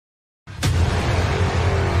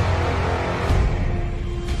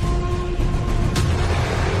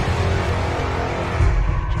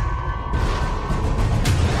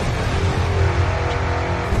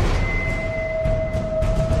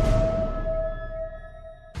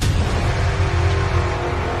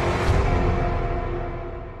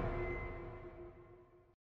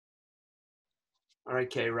right,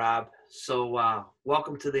 K-Rob. So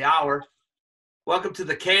welcome to the hour. Welcome to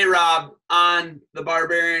the K-Rob on the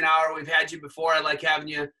Barbarian Hour. We've had you before. I like having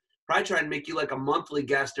you. Probably try and make you like a monthly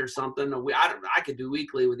guest or something. I could do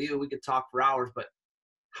weekly with you. We could talk for hours, but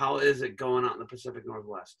how is it going out in the Pacific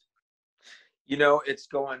Northwest? It's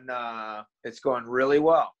going really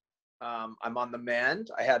well. I'm on the mend.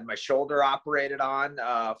 I had my shoulder operated on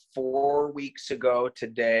 4 weeks ago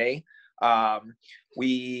today.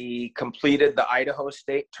 We completed the Idaho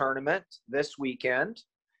State tournament this weekend,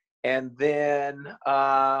 and then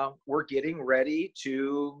we're getting ready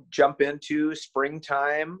to jump into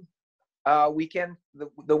springtime weekend,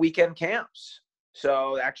 the weekend camps.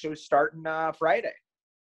 So actually starting Friday.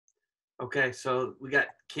 Okay, so we got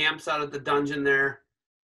camps out at the dungeon there,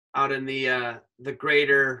 out in the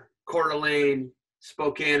greater Coeur d'Alene,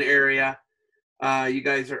 Spokane area. You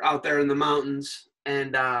guys are out there in the mountains,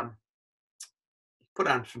 and put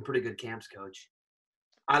on some pretty good camps, Coach.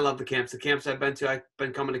 I love the camps. The camps I've been to, I've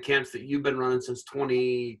been coming to camps that you've been running since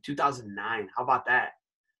 2009. How about that?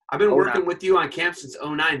 I've been working with you on camps since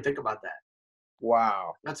 2009. Think about that.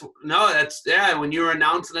 Wow. That's when you were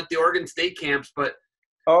announcing at the Oregon State camps, but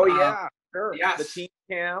sure. Yes. The team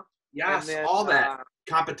camp. Yes, then, all that.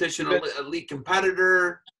 Competition, elite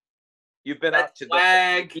competitor. You've been up to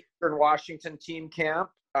the Eastern Washington team camp.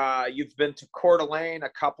 You've been to Coeur d'Alene a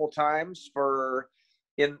couple times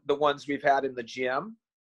in the ones we've had in the gym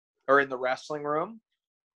or in the wrestling room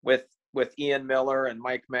with Ian Miller and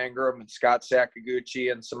Mike Mangrum and Scott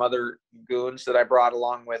Sakaguchi and some other goons that I brought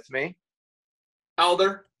along with me.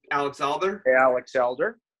 Alex Elder. Hey, Alex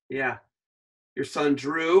Elder. Yeah. Your son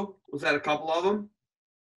Drew, was that a couple of them?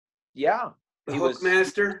 Yeah. The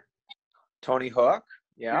Hookmaster. Tony Hook.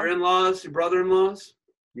 Yeah. Your in-laws, your brother-in-laws.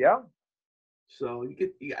 Yeah. So you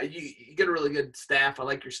get a really good staff. I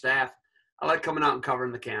like your staff. I like coming out and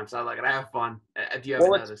covering the camps. I like it. I have fun. If you haven't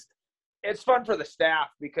noticed, it's fun for the staff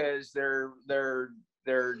because they're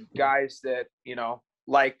guys that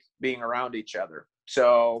like being around each other.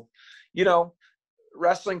 So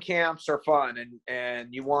wrestling camps are fun,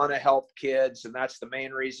 and you want to help kids, and that's the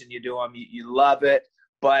main reason you do them. You love it,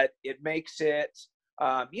 but it makes it.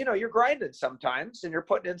 You're grinding sometimes, and you're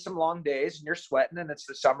putting in some long days, and you're sweating, and it's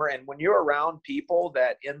the summer. And when you're around people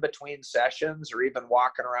that in between sessions or even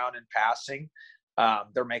walking around in passing,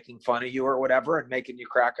 they're making fun of you or whatever and making you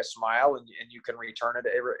crack a smile, and you can return it.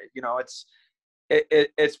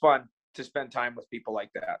 It's fun to spend time with people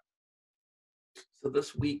like that. So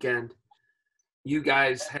this weekend, you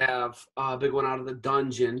guys have a big one out of the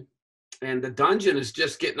dungeon, and the dungeon is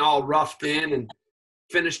just getting all roughed in and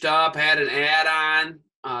finished up, had an add-on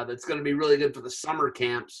that's going to be really good for the summer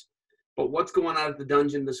camps. But what's going on at the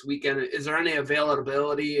dungeon this weekend? Is there any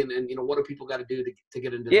availability, and what do people got to do to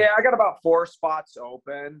get into Yeah, I got about 4 spots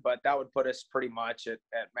open, but that would put us pretty much at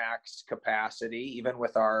max capacity, even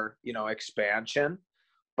with our, expansion.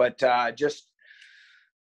 But just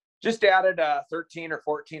added 1,300 or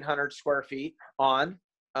 1,400 square feet on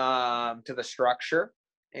to the structure.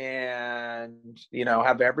 And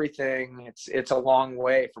have everything. It's a long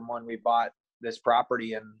way from when we bought this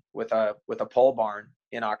property and with a pole barn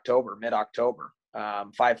in mid-October.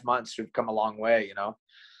 5 months, we've come a long way.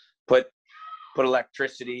 Put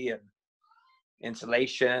electricity and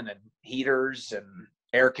insulation and heaters and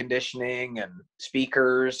air conditioning and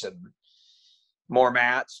speakers and more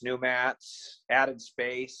mats, new mats, added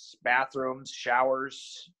space, bathrooms,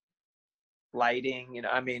 showers, lighting,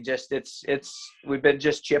 we've been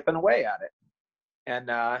just chipping away at it, and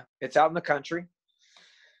it's out in the country,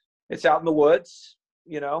 it's out in the woods,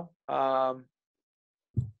 on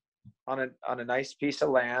a nice piece of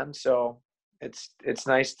land. So it's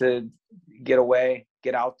nice to get away,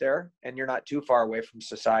 get out there, and you're not too far away from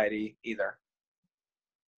society either.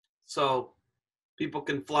 So people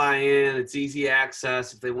can fly in. It's easy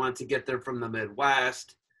access if they want to get there from the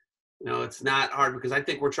Midwest. It's not hard because I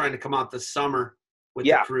think we're trying to come out this summer with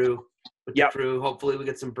the crew. The crew. Hopefully we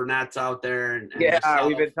get some Burnett's out there. And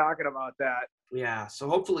we've been talking about that. Yeah, so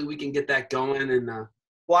hopefully we can get that going and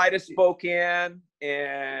fly to Spokane,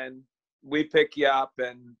 and we pick you up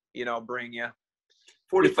and bring you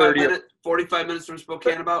 45 minutes from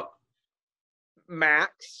Spokane about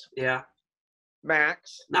max. Yeah,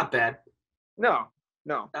 max. Not bad. No,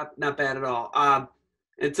 not bad at all.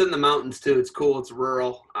 It's in the mountains too. It's cool. It's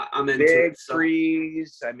rural. I'm into big it. So.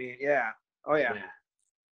 Trees. Yeah. Oh yeah.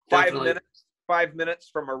 5 minutes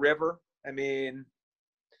from a river. A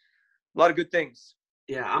lot of good things.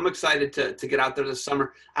 Yeah, I'm excited to get out there this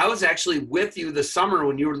summer. I was actually with you this summer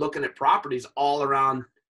when you were looking at properties all around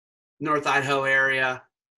North Idaho area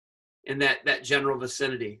in that general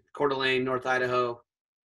vicinity, Coeur d'Alene, North Idaho.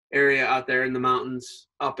 area out there in the mountains,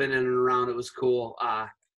 up in and around. It was cool. Well,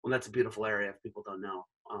 that's a beautiful area if people don't know.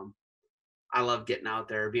 I love getting out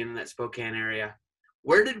there, being in that Spokane area.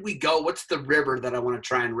 Where did we go? What's the river that I want to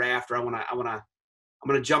try and raft? Or I'm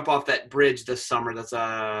gonna jump off that bridge this summer. That's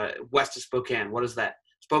west of Spokane. What is that?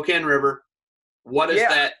 Spokane River. What is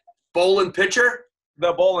that? Bowl and Pitcher?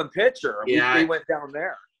 The Bowl and Pitcher. Yeah, we went down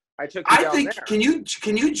there. I took you down there.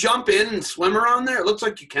 Can you jump in and swim around there? It looks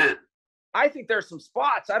like you can. I think there's some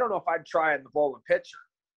spots. I don't know if I'd try in the Bowl and Pitcher.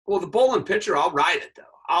 Well, the Bowl and Pitcher, I'll ride it though.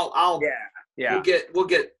 Yeah. We'll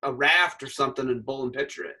get a raft or something and Bowl and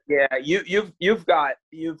Pitcher it. Yeah, you've got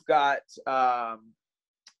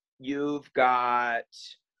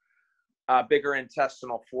bigger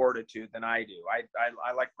intestinal fortitude than I do.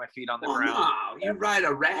 I like my feet on the ground. No, you ride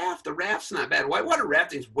a raft. The raft's not bad. Whitewater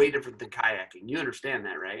rafting is way different than kayaking. You understand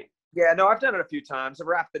that, right? Yeah, no, I've ddone it a few times. I've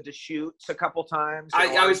rafted to Chutes a couple times.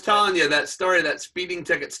 I was telling you that story, that speeding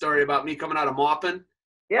ticket story about me coming out of Maupin.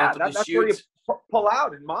 Yeah, that's where you pull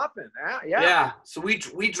out in Maupin. Yeah. Yeah, so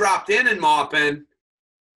we dropped in Maupin,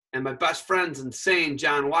 and my best friend's insane,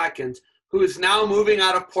 John Watkins, who is now moving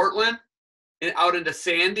out of Portland and out into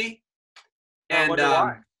Sandy. And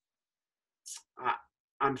why.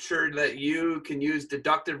 I'm sure that you can use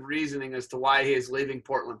deductive reasoning as to why he is leaving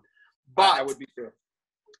Portland. But I would be sure.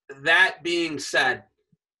 That being said,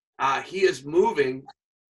 he is moving,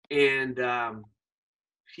 and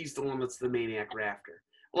he's the one that's the maniac rafter.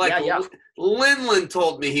 Linlin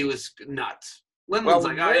told me he was nuts.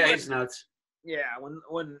 Linlin's he's nuts. Yeah,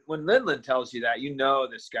 when Linlin tells you that, you know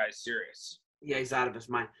this guy's serious. Yeah, he's out of his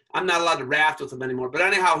mind. I'm not allowed to raft with him anymore. But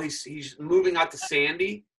anyhow, he's moving out to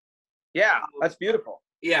Sandy. Yeah, that's beautiful.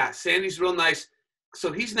 Yeah, Sandy's real nice.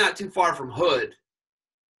 So he's not too far from Hood,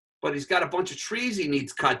 but he's got a bunch of trees he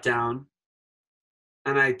needs cut down.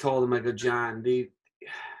 And I told him, I go, John,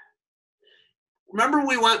 remember when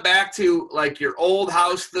we went back to like your old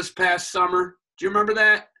house this past summer? Do you remember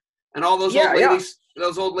that? And all those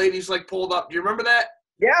old ladies like pulled up. Do you remember that?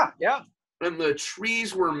 Yeah. And the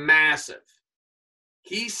trees were massive.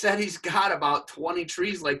 He said he's got about 20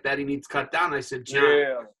 trees like that he needs cut down. I said, John.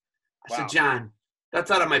 Yeah. I said, John, that's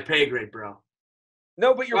out of my pay grade, bro.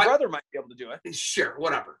 No, but your brother might be able to do it. Sure,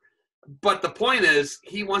 whatever. But the point is,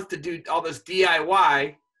 he wants to do all this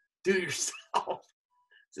DIY, do yourself.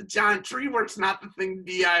 I said, John, tree work's not the thing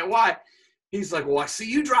DIY. He's like, well, I see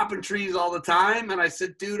you dropping trees all the time. And I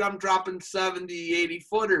said, dude, I'm dropping 70, 80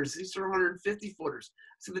 footers. These are 150 footers.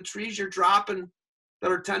 So the trees you're dropping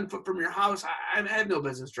that are 10 foot from your house, I have no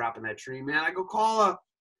business dropping that tree, man. I go call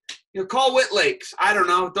Whitlake's. I don't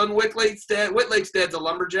know. Doesn't Whitlake's dad's a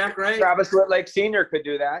lumberjack, right? Travis Whitlake Sr. could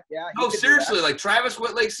do that. Yeah. No, seriously, like Travis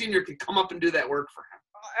Whitlake Sr. could come up and do that work for him.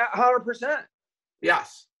 100%.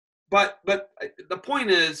 Yes. But the point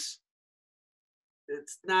is,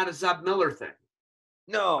 it's not a Zeb Miller thing.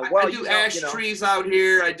 No. Well, I do ash trees out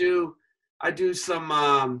here. I do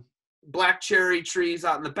some black cherry trees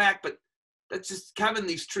out in the back, but that's just, Kevin,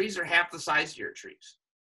 these trees are half the size of your trees.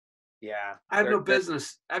 Yeah. I have no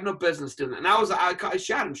business doing that. And I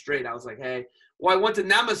shot him straight. I was like, hey, well, I went to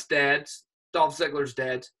Nema's dad's, Dolph Ziggler's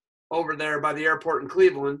dad's, over there by the airport in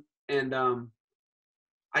Cleveland, and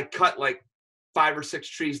I cut like 5 or 6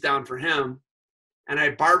 trees down for him, and I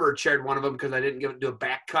barber chaired one of them because I didn't do a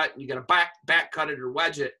back cut. And you got to back cut it or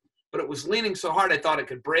wedge it, but it was leaning so hard I thought it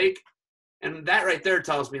could break. And that right there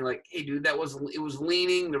tells me, like, hey, dude, it was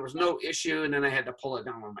leaning. There was no issue. And then I had to pull it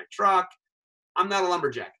down on my truck. I'm not a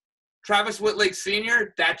lumberjack. Travis Whitlake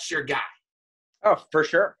Sr., that's your guy. Oh, for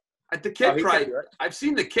sure. The kid I've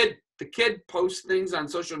seen the kid post things on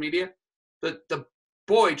social media. The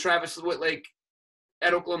boy, Travis Whitlake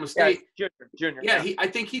at Oklahoma State. Yeah, junior. Yeah, I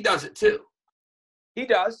think he does it too. He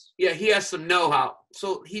does. Yeah, he has some know-how.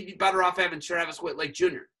 So he'd be better off having Travis Whitlake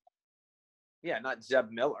Jr. Yeah, not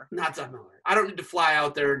Zeb Miller. Not Zeb Miller. I don't need to fly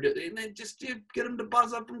out there and then just get him to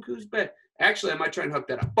buzz up from Coos Bay. Actually, I might try and hook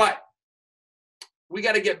that up. But we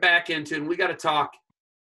got to get back into, and we got to talk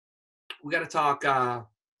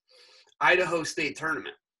Idaho State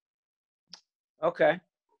tournament. Okay.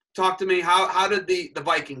 Talk to me. How did the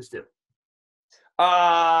Vikings do?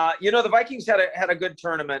 The Vikings had a good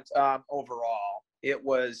tournament overall. It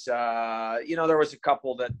was, there was a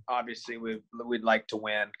couple that obviously we'd like to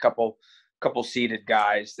win. Couple seeded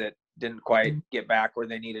guys that didn't quite get back where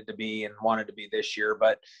they needed to be and wanted to be this year.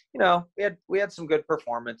 But we had some good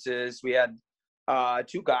performances. We had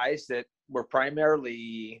 2 guys that were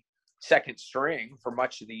primarily second string for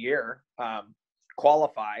much of the year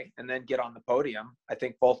qualify and then get on the podium. I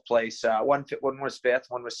think both place. One was 5th,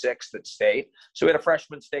 one was 6th at state. So we had a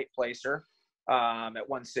freshman state placer at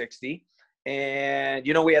 160. And,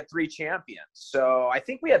 we had 3 champions. So I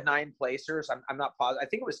think we had 9 placers. I'm not positive. I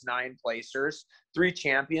think it was 9 placers, 3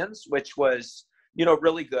 champions, which was,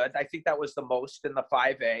 really good. I think that was the most in the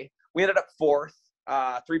 5A. We ended up 4th,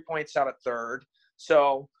 3 points out of 3rd.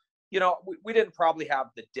 So, we didn't probably have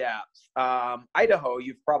the depth. Idaho,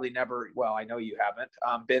 you've probably never, well, I know you haven't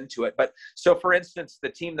been to it. But so, for instance, the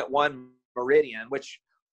team that won Meridian, which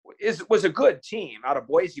was a good team out of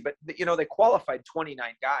Boise, but they qualified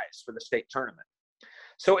 29 guys for the state tournament.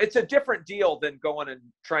 So it's a different deal than going and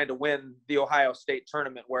trying to win the Ohio State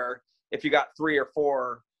tournament, where if you got 3 or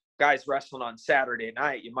 4 guys wrestling on Saturday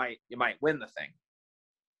night, you might win the thing.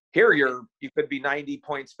 Here you could be 90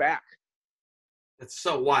 points back. It's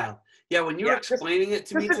so wild. Yeah, when you were explaining it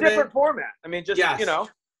to me today, it's a different format. I mean, just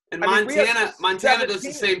and Montana does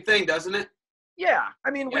the same thing, doesn't it? Yeah,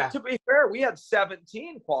 I mean, to be fair, we had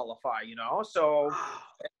 17 qualify, so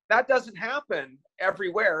that doesn't happen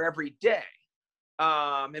everywhere, every day.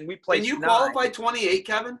 And we placed 9. Can you qualify 28,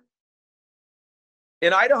 Kevin?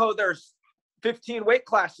 In Idaho, there's 15 weight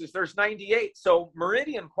classes. There's 98. So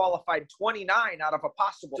Meridian qualified 29 out of a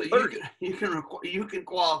possible 30. You can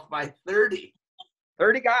qualify 30.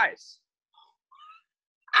 30 guys.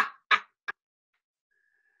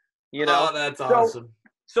 Oh, that's awesome.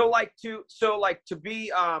 So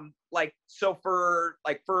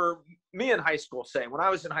for me in high school, say when I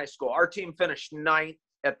was in high school, our team finished 9th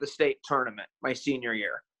at the state tournament my senior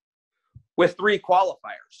year with 3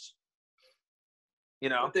 qualifiers.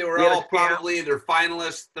 But they were all probably either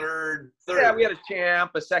finalists, third. Yeah, we had a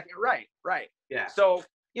champ, a second. Right. Yeah. So,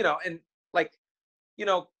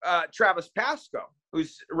 Travis Pasco,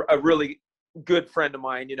 who's a really good friend of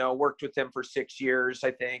mine, worked with him for 6 years, I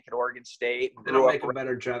think, at Oregon State. And I'll make him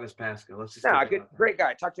better, Travis Pasco. Let's just great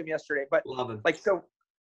guy. Talked to him yesterday. But love him.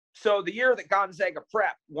 So the year that Gonzaga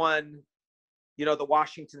Prep won, the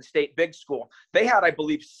Washington State Big School, they had, I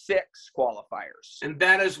believe, 6 qualifiers. And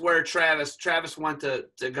that is where Travis went to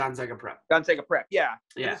Gonzaga Prep. Gonzaga Prep, yeah.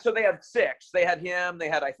 Yeah. And so they had 6. They had him. They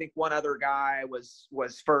had, I think, one other guy was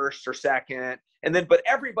first or second. And then, but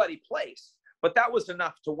everybody placed. But that was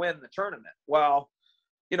enough to win the tournament. Well,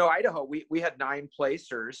 Idaho, we had 9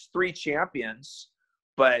 placers, 3 champions.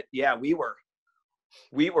 But, yeah, we were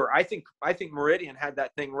I think Meridian had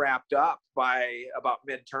that thing wrapped up by about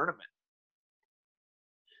mid-tournament.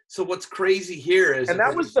 So what's crazy here is, and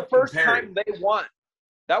that was the first time they won.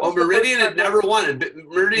 That was Meridian had never won.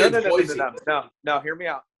 Meridian, no, hear me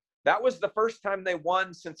out. That was the first time they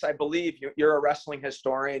won since, I believe, you're a wrestling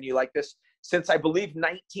historian, you like this, since I believe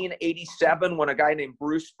 1987, when a guy named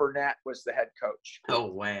Bruce Burnett was the head coach. No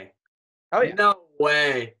way. Oh yeah. No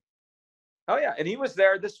way. Oh yeah, and he was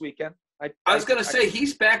there this weekend. I was going to say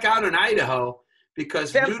he's back out in Idaho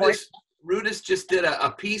because Rudis just did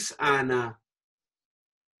a piece on.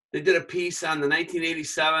 They did a piece on the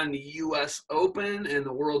 1987 U.S. Open and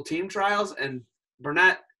the World Team Trials, and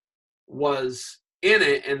Burnett was in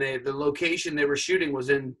it, and the location they were shooting was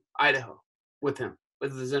in Idaho with him,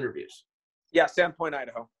 with his interviews. Yeah, Sandpoint,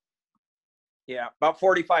 Idaho. Yeah, about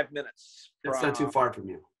 45 minutes. It's not too far from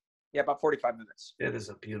you. Yeah, about 45 minutes. It is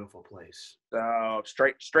a beautiful place. So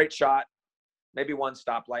straight shot, maybe one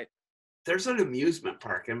stoplight. There's an amusement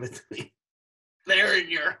park in between there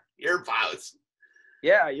in your house.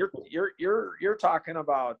 Yeah, you're talking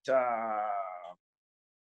about.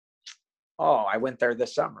 I went there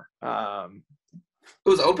this summer. It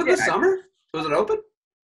was open this summer? Was it open?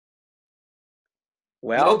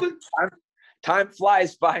 Well, open? Time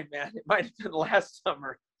flies by, man. It might have been last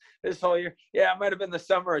summer. This whole year. Yeah, it might have been the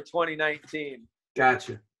summer of 2019.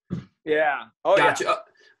 Gotcha. Yeah. Gotcha. Yeah.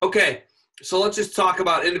 Okay, so let's just talk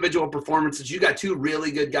about individual performances. You got 2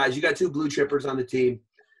 really good guys. You got 2 blue chippers on the team.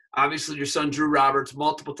 Obviously, your son, Drew Roberts,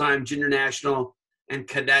 multiple-time junior national and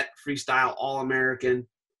cadet freestyle All-American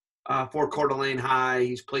for Coeur d'Alene High.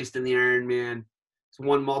 He's placed in the Ironman. He's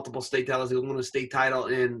won multiple state titles. He won a state title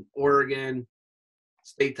in Oregon,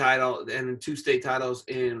 state title, and 2 state titles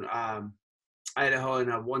in Idaho,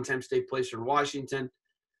 and a one-time state placer in Washington.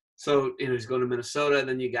 So, he's going to Minnesota.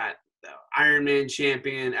 Then you got the Ironman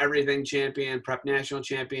champion, everything champion, prep national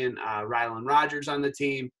champion, Rylan Rogers on the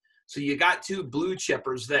team. So you got 2 blue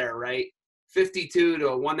chippers there, right? 52 to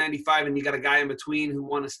 195, and you got a guy in between who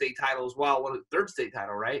won a state title as well, won a 3rd state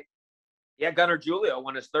title, right? Yeah, Gunnar Julio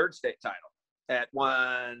won his 3rd state title at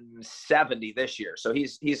 170 this year. So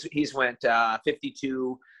he's went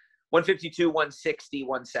 52, 152, 160,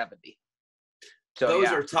 170 So those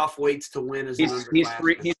are tough weights to win as an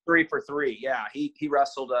underclassman. He's 3 for 3. Yeah, he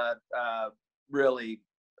wrestled a really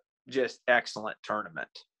just excellent tournament.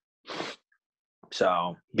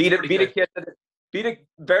 So beat a kid beat a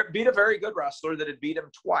very good wrestler that had beat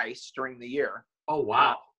him twice during the year. Oh,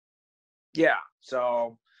 wow. Yeah.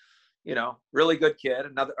 So, really good kid,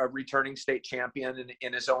 a returning state champion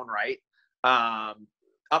in his own right.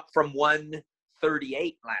 Up from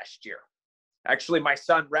 138 last year. Actually, my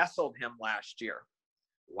son wrestled him last year.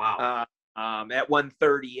 Wow. At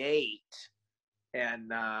 138.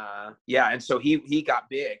 And and so he got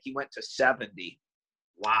big. He went to 70.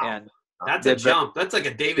 Wow. And that's a jump. That's like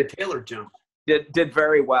a David Taylor jump. Did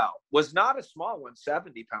very well. Was not a small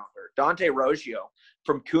 170-pounder. Dante Roggio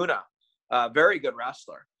from Kuna, very good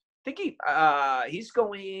wrestler. I think he's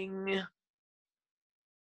going.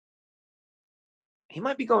 He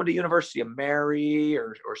might be going to University of Mary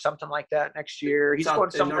or something like that next year. He's going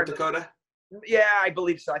somewhere in North Dakota. Yeah, I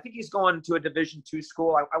believe so. I think he's going to a Division II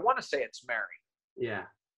school. I want to say it's Mary. Yeah.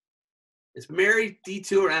 Is Mary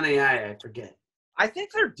D2 or NAI? I forget. I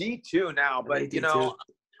think they're D2 now, but D2?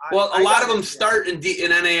 Well, a lot of them start in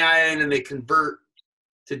NAI and then they convert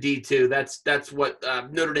to D2. That's what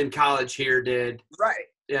Notre Dame College here did. Right.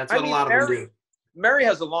 Yeah, that's what a lot of them do. Mary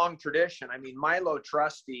has a long tradition. I mean, Milo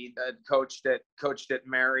Trusty coached at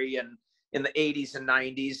Mary and in the 80s and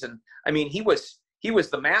 90s, and I mean he was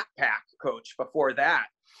the Mat Pack coach before that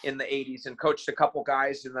in the 80s, and coached a couple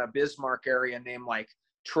guys in the Bismarck area named like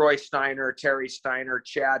Troy Steiner, Terry Steiner,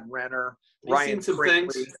 Chad Renner, Ryan some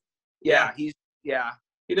Crinkley. things. Yeah, he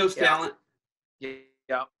knows talent.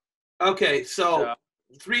 Yeah. Okay, so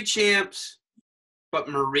 3 champs. But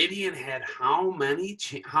Meridian had how many?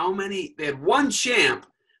 They had 1 champ,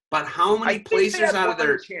 but how many placers out of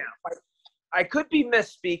their champ? I could be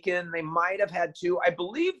misspeaking. They might have had 2. I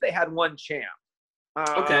believe they had 1 champ.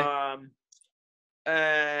 Okay.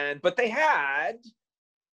 But they had,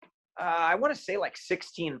 I want to say like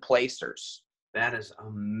 16 placers. That is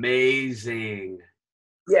amazing.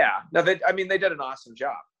 Yeah. No, they did an awesome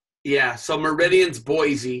job. Yeah. So Meridian's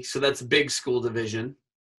Boise, so that's big school division.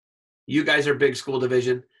 You guys are big school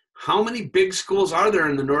division. How many big schools are there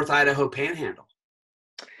in the North Idaho Panhandle?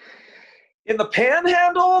 In the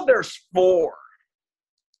Panhandle, there's 4.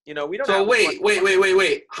 We don't. So wait.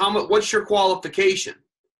 What's your qualification?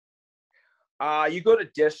 You go to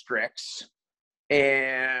districts,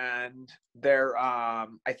 and there. I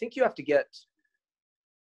think you have to get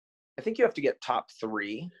top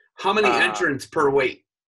 3. How many entrants per weight?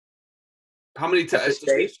 How many does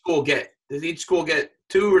each school get? Does each school get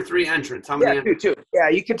 2 or 3 entrants? How many? Yeah, 2. Yeah,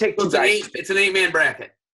 you can take 2 guys. It's an 8-man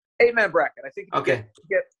bracket. 8-man bracket. I think. Okay. You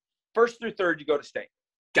get first through third, you go to state.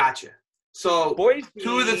 Gotcha. So Boise,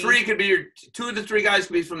 2 of the 3 could be 2 of the 3 guys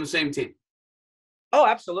could be from the same team. Oh,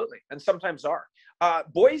 absolutely, and sometimes are.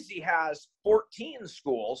 Boise has 14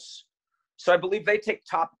 schools, so I believe they take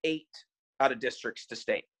top 8 out of districts to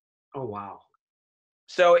state. Oh wow.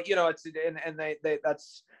 So it's and they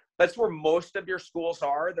that's where most of your schools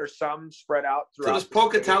are. There's some spread out throughout. So does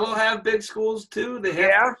Pocatello have big schools too? They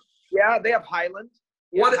have. Yeah, they have Highland.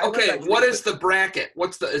 What is the bracket?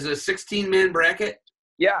 Is it a 16-man bracket?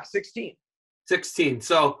 Yeah, 16. 16.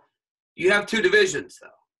 So you have 2 divisions though.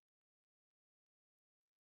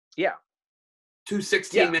 Yeah. 2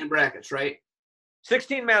 16-man brackets, right?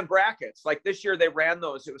 16-man brackets. Like this year they ran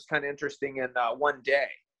those. It was kind of interesting in one day.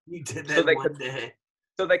 You did that one day.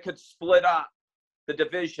 So they could split up the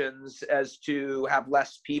divisions as to have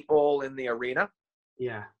less people in the arena.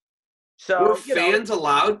 Yeah. So were fans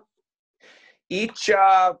allowed? Each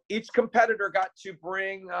competitor got to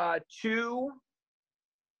bring 2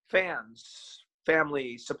 fans,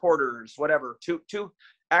 family, supporters, whatever. Two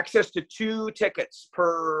access to 2 tickets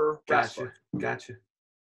per wrestler. Gotcha.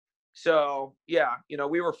 So yeah,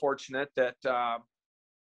 we were fortunate that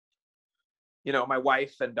my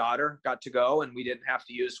wife and daughter got to go, and we didn't have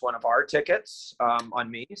to use one of our tickets on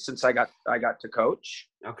me since I got to coach.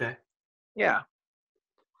 Okay. Yeah.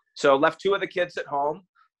 So left 2 of the kids at home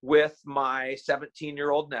with my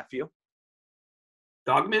 17-year-old nephew.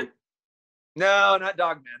 Dogman? No, not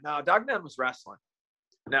Dogman. No, Dogman was wrestling.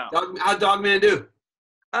 No. How'd Dogman do?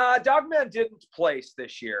 Dogman didn't place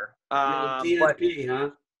this year. DNP, huh?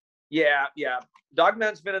 Yeah.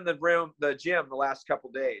 Dogman's been in the gym the last couple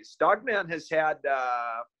days. Dogman has had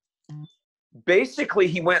basically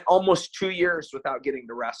he went almost 2 years without getting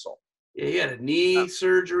to wrestle. Yeah, he had a knee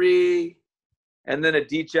surgery. And then a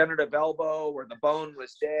degenerative elbow where the bone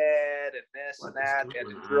was dead and this and that, and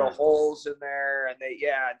to drill holes in there. And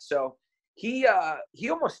and so he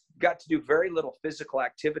almost got to do very little physical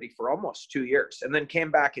activity for almost 2 years, and then came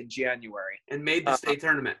back in January and made the state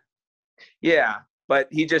tournament. Yeah, but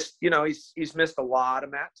he just he's missed a lot of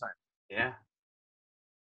mat time. Yeah,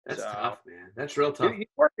 that's tough, man. That's real tough. He's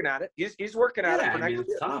working at it. He's working at it for next year.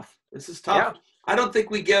 It's tough. This is tough. Yeah. I don't think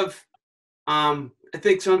we give I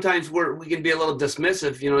think sometimes we can be a little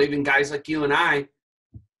dismissive, even guys like you and I.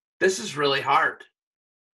 This is really hard,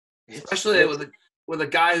 especially with a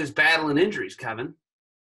guy who's battling injuries, Kevin.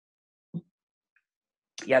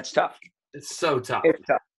 Yeah, it's tough. It's so tough. It's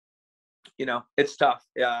tough. It's tough.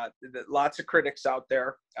 Lots of critics out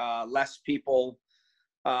there. Less people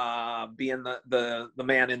being the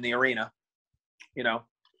man in the arena.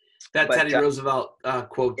 That Teddy Roosevelt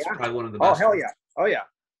quote's probably one of the best. Oh, hell yeah. Oh, yeah.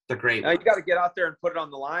 It's a great one. You got to get out there and put it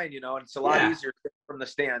on the line, and it's a lot easier from the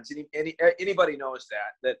stands. Anybody knows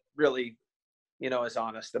that really, is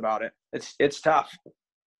honest about it. It's tough.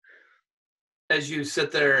 As you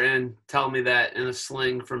sit there and tell me that in a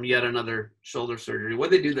sling from yet another shoulder surgery, what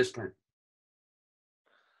did they do this time?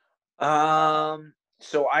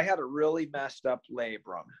 So I had a really messed up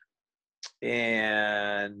labrum,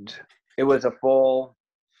 and it was a full.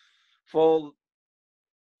 It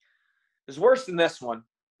was worse than this one.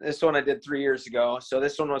 This one I did 3 years ago. So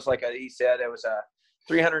this one was he said it was a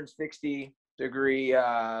 360-degree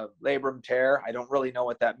labrum tear. I don't really know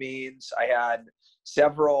what that means. I had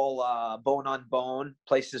several bone on bone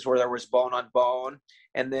places where there was bone on bone,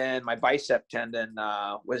 and then my bicep tendon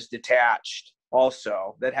was detached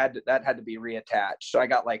also. That had to be reattached. So I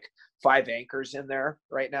got 5 anchors in there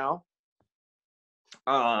right now.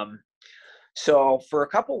 So for a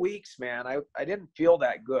couple weeks, man, I didn't feel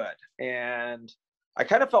that good, and I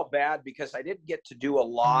kind of felt bad because I didn't get to do a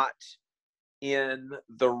lot in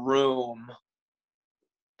the room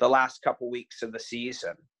the last couple weeks of the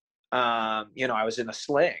season. I was in a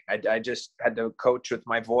sling. I just had to coach with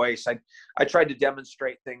my voice. I tried to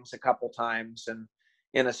demonstrate things a couple times and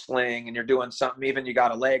in a sling, and you're doing something, even you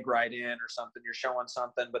got a leg right in or something, you're showing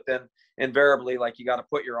something, but then invariably, you got to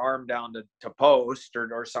put your arm down to post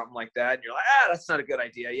or something like that. And you're like, that's not a good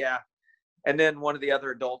idea. Yeah. And then one of the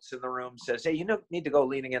other adults in the room says, hey, need to go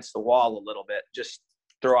lean against the wall a little bit, just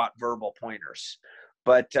throw out verbal pointers.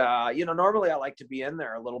 But, normally I like to be in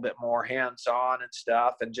there a little bit more hands-on and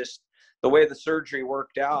stuff. And just the way the surgery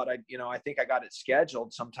worked out, I think I got it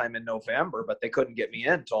scheduled sometime in November, but they couldn't get me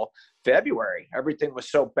in until February. Everything was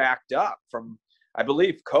so backed up from, I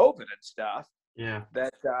believe, COVID and stuff. Yeah.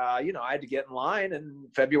 That, I had to get in line, and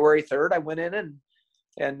February 3rd, I went in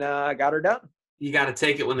and got her done. You got to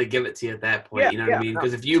take it when they give it to you at that point. Yeah, you know what I mean?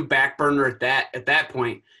 Because if you back burner at that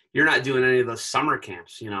point, you're not doing any of those summer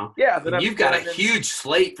camps, Yeah. You've got a huge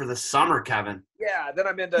slate for the summer, Kevin. Yeah. Then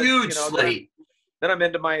I'm into huge slate. Then I'm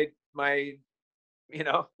into my,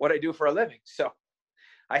 what I do for a living. So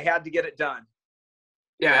I had to get it done.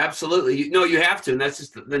 Yeah, absolutely. You have to, and that's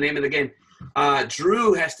just the name of the game.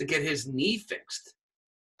 Drew has to get his knee fixed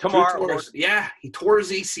tomorrow. He tore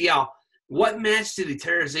his ACL. What match did he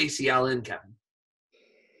tear his ACL in, Kevin?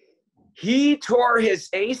 He tore his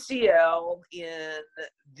ACL at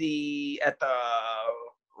the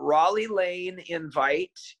Raleigh Lane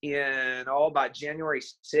invite in about January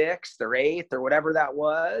 6th or 8th or whatever that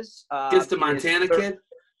was. Against the Montana kid?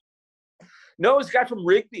 No, it was a guy from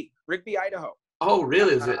Rigby, Idaho. Oh,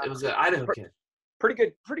 really? It was an Idaho kid. Pretty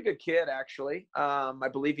good kid, actually. I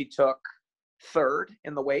believe he took 3rd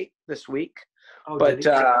in the weight this week. Oh, but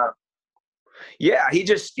yeah, he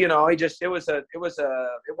it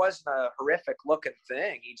wasn't a horrific looking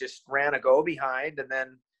thing. He just ran a go behind, and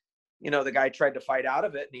then, the guy tried to fight out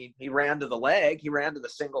of it, and he ran to the leg. He ran to the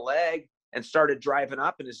single leg and started driving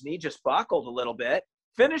up, and his knee just buckled a little bit.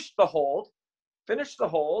 Finished the hold,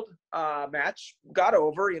 match, got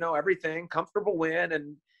over, everything, comfortable win.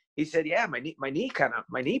 And he said, yeah, my knee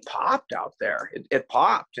popped out there. It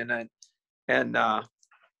popped.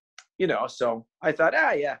 So I thought,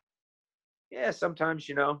 yeah, sometimes,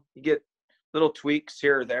 you get little tweaks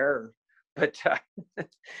here or there, but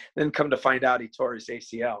then come to find out he tore his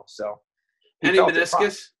ACL. So any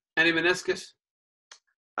meniscus?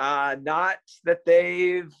 Not that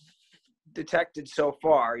they've detected so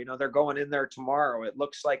far. They're going in there tomorrow. It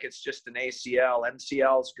looks like it's just an ACL.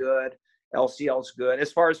 MCL's good. LCL's good,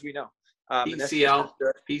 as far as we know.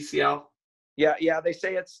 PCL. Yeah. They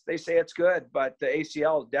say it's good, but the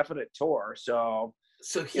ACL is definite tore. So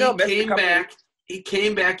he came back. He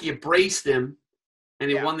came back. You braced him, and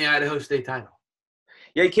he won the Idaho State title.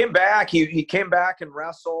 Yeah, he came back. He came back and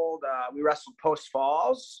wrestled. We wrestled Post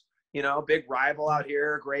Falls. Big rival out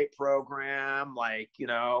here. Great program. Won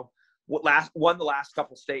the last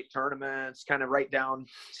couple state tournaments. Kind of right down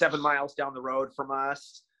 7 miles down the road from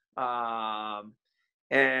us.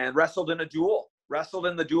 And wrestled in the duel,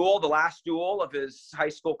 the last duel of his high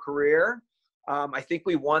school career. I think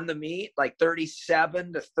we won the meet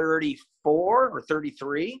 37-34 or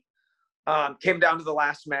 33. Came down to the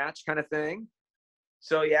last match kind of thing.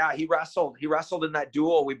 So yeah, he wrestled in that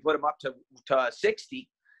duel. We put him up to 60.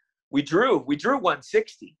 We drew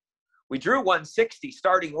 160. We drew 160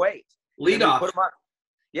 starting weight. Lead off. We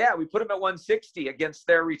put him at 160 against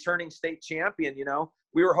their returning state champion.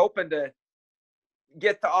 We were hoping to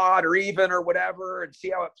get the odd or even or whatever and see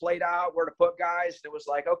how it played out, where to put guys. And it was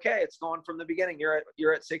like, okay, it's going from the beginning.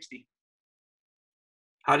 You're at 60.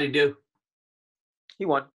 How'd he do? He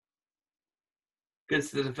won.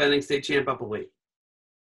 Against the defending state champ up a weight.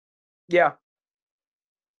 Yeah.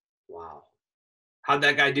 Wow. How'd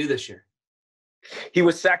that guy do this year? He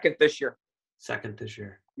was second this year. Second this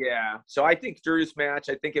year. Yeah. So I think Drew's match,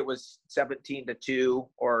 I think it was 17-2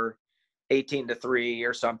 or 18-3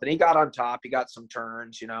 or something. He got on top. He got some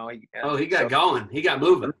turns, He got going. He got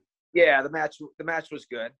moving. Yeah, the match was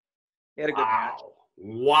good. He had a good match.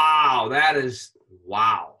 Wow. That is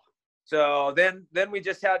wow. So then we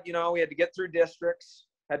just had, we had to get through districts,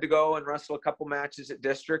 had to go and wrestle a couple matches at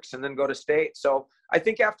districts and then go to state. So I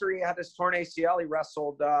think after he had his torn ACL, he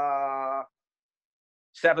wrestled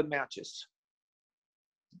 7 matches.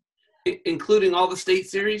 Including all the state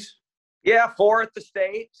series? Yeah, 4 at the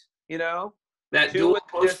state, That 2 at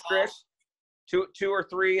the district, 2 or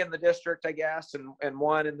 3 in the district, I guess, and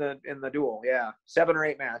 1 in the duel. Yeah, 7 or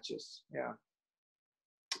 8 matches. Yeah.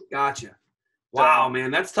 Gotcha. Wow,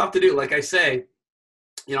 man, that's tough to do. Like I say,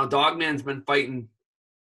 Dogman's been fighting.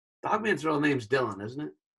 Dogman's real name's Dylan, isn't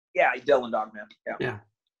it? Yeah, Dylan Dogman. Yeah.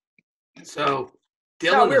 So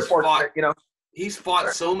Dylan has fought. He's fought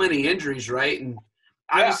Sure. So many injuries, right? And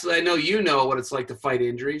obviously, I know what it's like to fight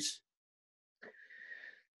injuries.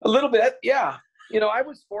 A little bit, yeah. I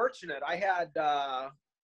was fortunate. I had, I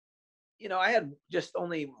had just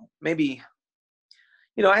only maybe,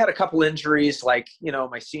 I had a couple injuries, like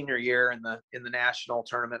my senior year in the national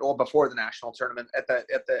tournament, or before the national tournament at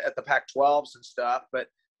the Pac-12s and stuff. But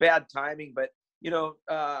bad timing. But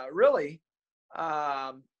really,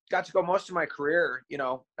 got to go most of my career.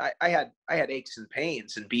 I had aches and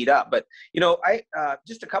pains and beat up, but I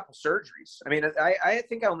just a couple surgeries. I mean, I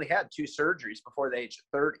think I only had 2 surgeries before the age of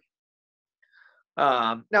 30.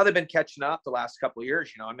 Now they've been catching up the last couple of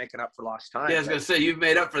years. I'm making up for lost time. Yeah, I was gonna say you've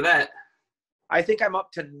made up for that. I think I'm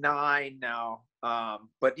up to 9 now.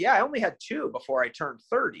 But yeah, I only had 2 before I turned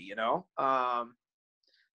 30.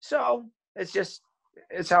 So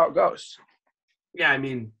it's how it goes. Yeah, I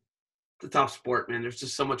mean, it's a tough sport, man. There's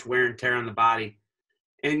just so much wear and tear on the body.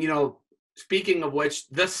 And, speaking of which,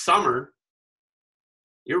 this summer,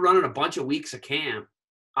 you're running a bunch of weeks of camp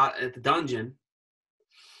at the dungeon.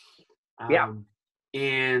 Yeah.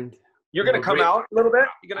 And you're going to come out a little bit?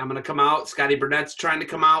 I'm going to come out. Scotty Burnett's trying to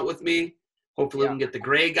come out with me. Hopefully we can get the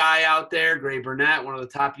Gray guy out there, Gray Burnett, one of the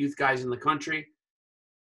top youth guys in the country.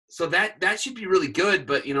 So that should be really good.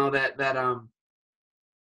 But, that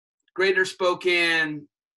Greater Spokane,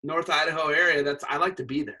 North Idaho area, I like to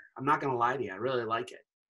be there. I'm not going to lie to you. I really like it.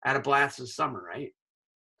 I had a blast this summer, right?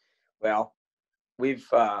 Well, we've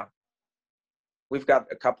got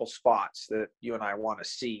a couple spots that you and I want to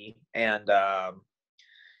see. And,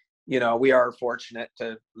 we are fortunate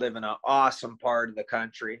to live in an awesome part of the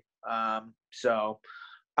country. So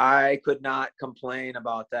I could not complain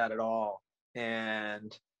about that at all.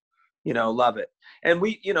 And, love it. And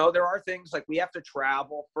we, there are things like we have to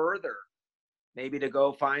travel further, maybe to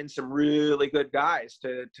go find some really good guys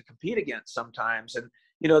to compete against sometimes. And,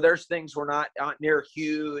 there's things we're not near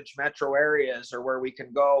huge metro areas or where we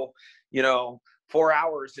can go, 4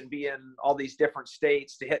 hours and be in all these different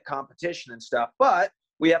states to hit competition and stuff, but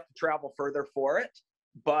we have to travel further for it.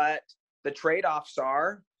 But the trade-offs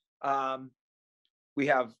are, we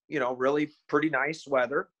have, really pretty nice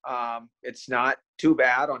weather. It's not too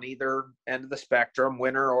bad on either end of the spectrum,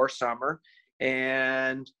 winter or summer.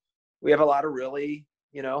 And we have a lot of really,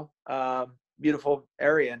 beautiful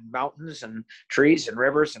area and mountains and trees and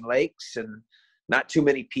rivers and lakes and not too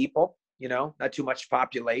many people, not too much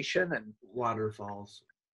population and waterfalls.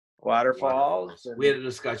 And we had a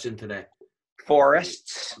discussion today.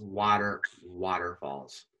 Forests.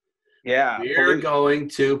 Waterfalls. Yeah. We're going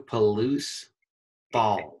to Palouse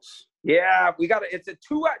Falls. Yeah, we got it. It's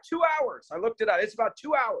 2 hours. I looked it up. It's about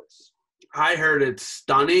 2 hours. I heard it's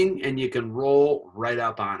stunning and you can roll right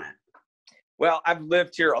up on it. Well, I've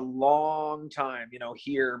lived here a long time,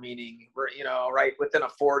 here meaning, right within a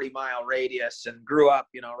 40-mile radius, and grew up,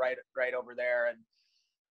 right over there. And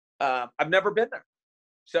I've never been there.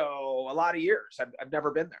 So a lot of years, I've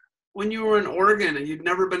never been there. When you were in Oregon and you'd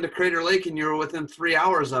never been to Crater Lake and you were within 3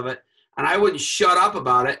 hours of it, and I wouldn't shut up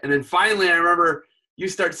about it. And then finally, I remember you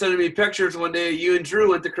started sending me pictures one day. You and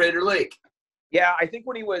Drew went to Crater Lake. Yeah, I think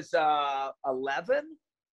when he was 11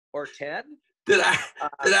 or 10. Did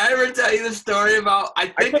I ever tell you the story about?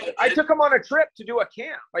 I took him on a trip to do a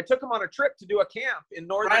camp. In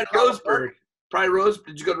Northern California.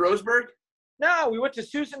 Did you go to Roseburg? No, we went to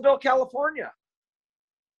Susanville, California.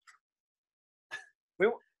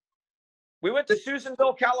 We went to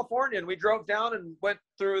Susanville, California, and we drove down and went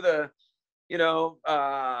through the,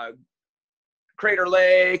 Crater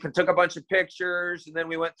Lake and took a bunch of pictures. And then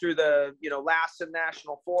we went through the, Lassen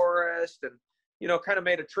National Forest and, kind of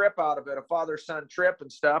made a trip out of it, a father-son trip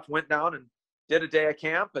and stuff. Went down and did a day of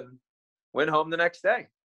camp and went home the next day.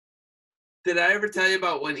 Did I ever tell you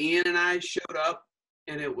about when Ian and I showed up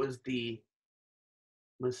and it was the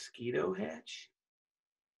mosquito hatch?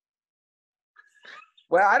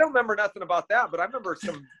 Well, I don't remember nothing about that, but I remember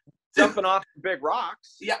some jumping off big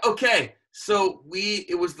rocks. Yeah, okay. So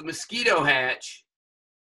it was the mosquito hatch,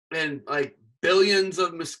 and like billions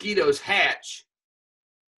of mosquitoes hatch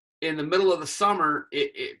in the middle of the summer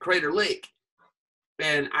at Crater Lake.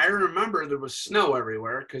 And I remember there was snow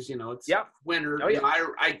everywhere because, it's winter. Oh, yeah.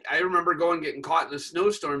 I remember getting caught in a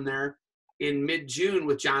snowstorm there in mid-June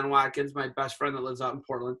with John Watkins, my best friend that lives out in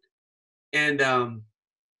Portland. And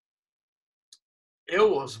it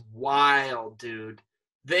was wild, dude.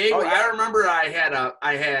 I remember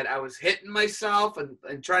I was hitting myself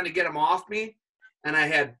and trying to get them off me, and I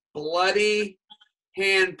had bloody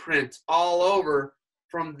handprints all over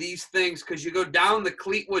from these things because you go down the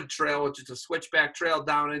Cleetwood Trail, which is a switchback trail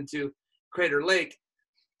down into Crater Lake,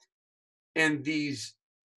 and these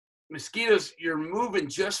mosquitoes, you're moving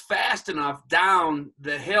just fast enough down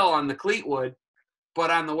the hill on the Cleetwood,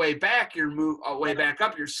 but on the way back, way back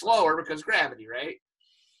up, you're slower because gravity, right?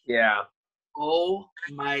 Yeah. Oh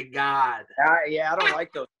my God. Yeah, I don't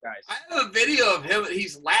like those guys. I have a video of him.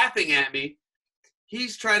 He's laughing at me.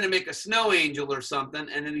 He's trying to make a snow angel or something,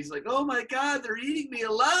 and then he's like, "Oh my God, they're eating me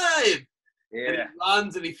alive!" Yeah. And he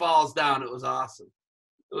runs and he falls down. It was awesome.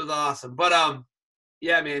 But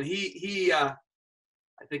yeah, man, he I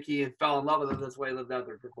think he fell in love with it. That's why he lived out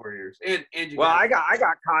there for 4 years. And I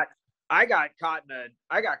got caught in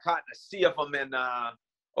a sea of them in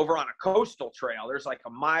over on a coastal trail. There's like a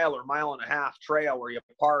mile or mile and a half trail where you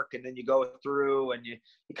park and then you go through and you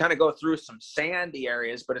kind of go through some sandy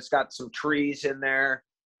areas, but it's got some trees in there.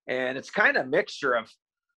 And it's kind of a mixture of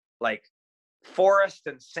like forest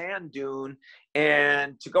and sand dune.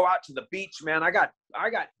 And to go out to the beach, man, I got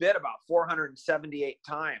bit about 478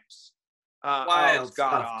 times. Wild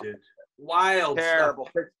stuff, dude. Wild terrible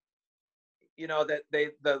stuff.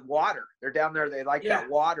 That the water, they're down there. They like that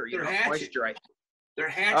water, moisture. They're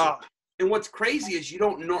hatching. Oh. And what's crazy is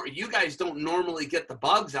you guys don't normally get the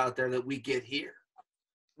bugs out there that we get here.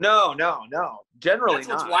 No. Generally, that's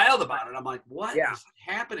what's wild about it. I'm like, what is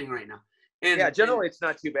happening right now? And generally it's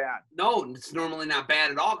not too bad. No, it's normally not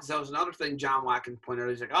bad at all. Because that was another thing John Watkins pointed out.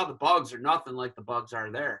 He's like, oh, the bugs are nothing like the bugs are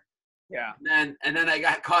there. Yeah. And then I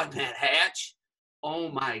got caught in that hatch. Oh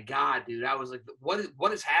my God, dude! I was like,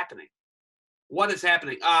 what is happening? What is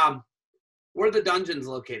happening? Where the dungeon's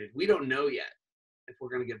located, we don't know yet if we're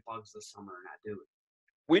going to get bugs this summer or not, do we?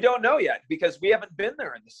 We don't know yet because we haven't been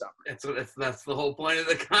there in the summer. That's the whole point of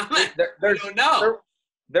the comment. We don't know.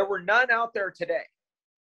 There were none out there today.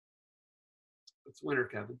 It's winter,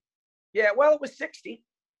 Kevin. Yeah, well, it was 60.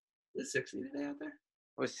 Is it 60 today out there?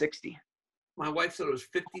 It was 60. My wife said it was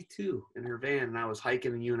 52 in her van, and I was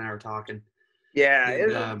hiking, and you and I were talking. Yeah,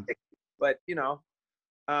 and, but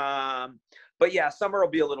but yeah, summer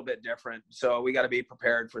will be a little bit different, so we got to be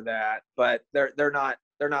prepared for that. But they're not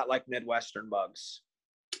like Midwestern bugs.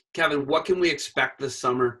 Kevin, what can we expect this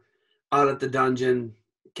summer out at the dungeon?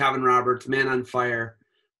 Kevin Roberts, Man on Fire.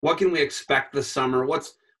 What can we expect this summer?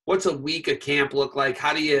 What's a week of camp look like?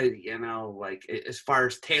 How do you like as far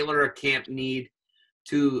as tailor a camp need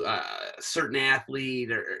to a certain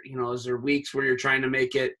athlete, or is there weeks where you're trying to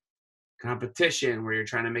make it competition, where you're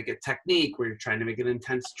trying to make it technique, where you're trying to make it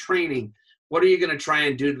intense training? What are you going to try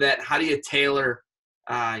and do to that? How do you tailor,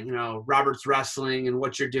 Roberts Wrestling and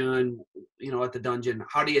what you're doing, at the dungeon?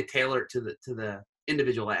 How do you tailor it to the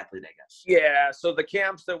individual athlete, I guess? Yeah. So the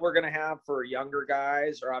camps that we're going to have for younger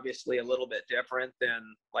guys are obviously a little bit different than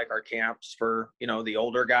like our camps for, the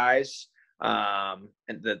older guys, and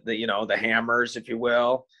the hammers, if you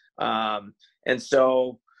will. And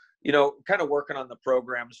so, kind of working on the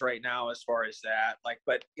programs right now as far as that,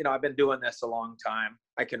 but I've been doing this a long time.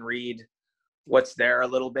 I can read what's there a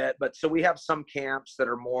little bit, but so we have some camps that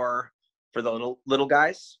are more for the little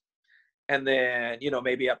guys, and then,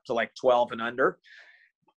 maybe up to like 12 and under.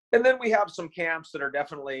 And then we have some camps that are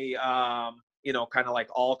definitely, kind of like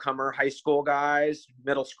all-comer high school guys,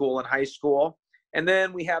 middle school and high school. And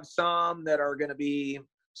then we have some that are going to be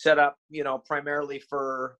set up, primarily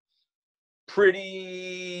for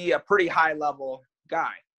a pretty high level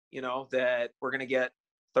guy, you know, that we're going to get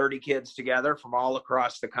 30 kids together from all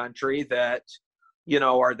across the country that, you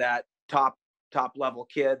know, are that top level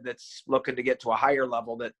kid that's looking to get to a higher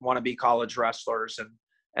level, that want to be college wrestlers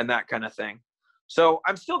and that kind of thing. So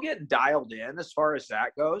I'm still getting dialed in as far as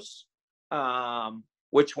that goes.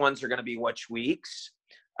 Which ones are going to be which weeks.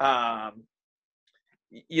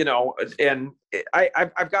 You know, and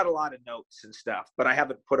I've got a lot of notes and stuff, but I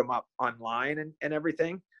haven't put them up online and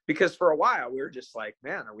everything, because for a while we were just like,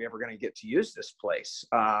 man, are we ever going to get to use this place?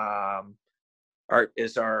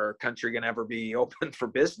 Is our country going to ever be open for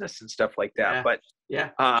business and stuff like that? Yeah.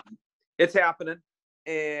 But it's happening.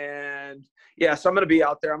 And yeah, so I'm going to be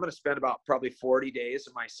out there. I'm going to spend about probably 40 days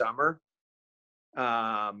of my summer,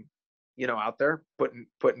 you know, out there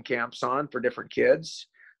putting camps on for different kids,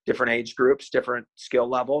 different age groups, different skill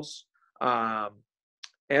levels.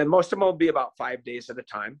 And most of them will be about 5 days at a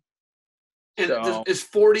time. And so, is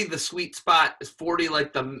 40 the sweet spot? Is 40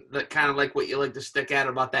 like the kind of like what you like to stick at,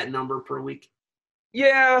 about that number per week?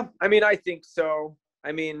 Yeah, I mean, I think so.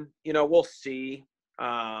 I mean, you know, we'll see.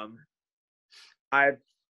 I'll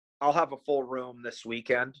have a full room this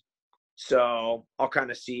weekend, so I'll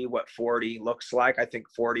kind of see what 40 looks like. I think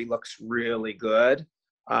 40 looks really good.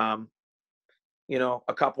 You know,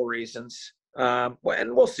 a couple reasons. And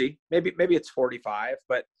we'll see. Maybe it's 45,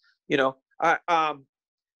 but you know,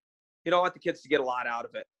 you know, I want the kids to get a lot out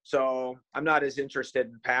of it. So I'm not as interested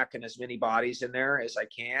in packing as many bodies in there as I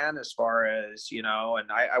can, as far as, you know,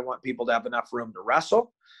 and I want people to have enough room to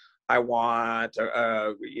wrestle. I want,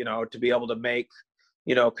 you know, to be able to make,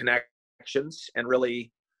 you know, connections and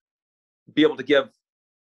really be able to give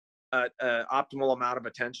an optimal amount of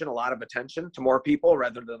attention, a lot of attention to more people,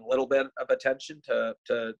 rather than a little bit of attention to,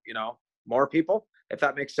 you know, more people, if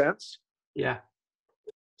that makes sense. Yeah.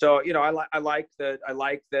 So, you know, I like a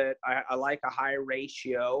high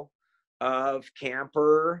ratio of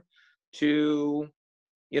camper to,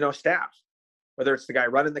 you know, staff, whether it's the guy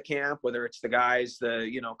running the camp, whether it's the guys,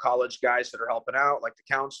 you know, college guys that are helping out, like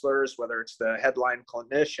the counselors, whether it's the headline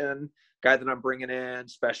clinician guy that I'm bringing in,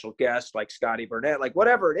 special guest like Scotty Burnett, like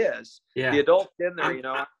whatever it is, the adults in there, you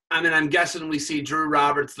know. I mean, I'm guessing we see Drew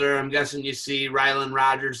Roberts there. I'm guessing you see Rylan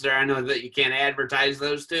Rogers there. I know that you can't advertise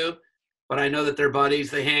those two, but I know that they're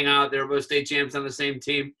buddies. They hang out. They're both state champs on the same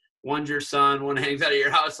team. One's your son. One hangs out at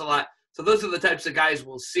your house a lot. So those are the types of guys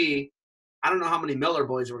we'll see. I don't know how many Miller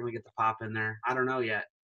boys we're going to get to pop in there. I don't know yet.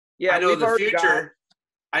 Yeah, I know in the future.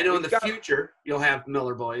 I know in the future you'll have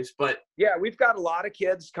Miller boys, but yeah, we've got a lot of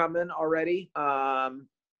kids coming already.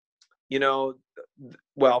 You know,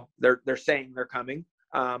 well, they're saying they're coming.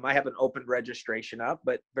 I haven't opened registration up,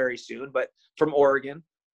 but very soon. But from Oregon,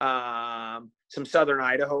 some Southern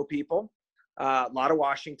Idaho people, a lot of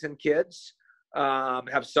Washington kids,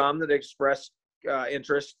 have some that expressed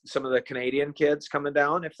interest. Some of the Canadian kids coming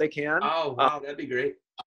down if they can. Oh, wow, that'd be great.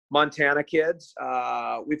 Montana kids.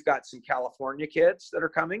 We've got some California kids that are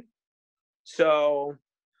coming. So,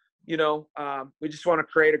 you know, we just want to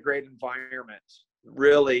create a great environment.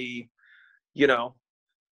 Really, you know,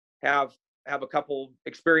 have a couple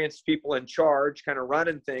experienced people in charge, kind of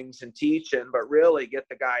running things and teaching, but really get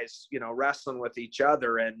the guys, you know, wrestling with each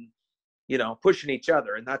other and, you know, pushing each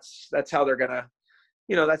other. And that's how they're gonna,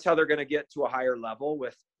 you know, that's how they're gonna get to a higher level,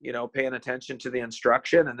 with, you know, paying attention to the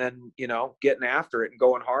instruction, and then, you know, getting after it and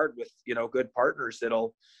going hard with, you know, good partners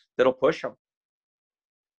that'll push them.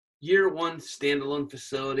 Year one standalone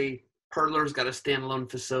facility. Perler's got a standalone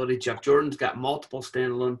facility. Jeff Jordan's got multiple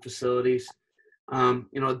standalone facilities. You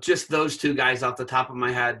know, just those two guys off the top of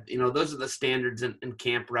my head, you know, those are the standards in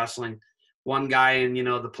camp wrestling. One guy in, you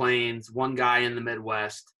know, the Plains, one guy in the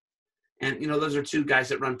Midwest. And, you know, those are two guys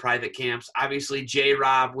that run private camps. Obviously,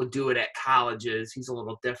 J-Rob would do it at colleges. He's a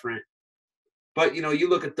little different. But, you know, you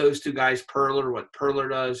look at those two guys, Perler, what Perler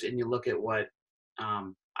does, and you look at what,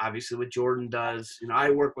 obviously, what Jordan does. You know,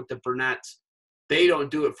 I work with the Burnetts. They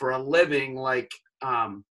don't do it for a living like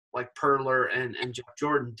Perler and Jeff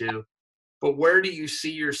Jordan do. But where do you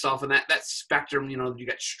see yourself in that spectrum? You know, you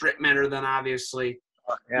got Strickmatter then, obviously.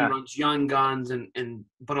 Yeah. He runs Young Guns,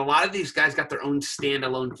 but a lot of these guys got their own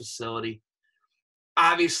standalone facility.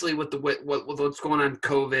 Obviously, with what's going on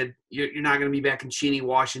COVID, you're not going to be back in Cheney,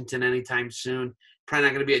 Washington anytime soon. Probably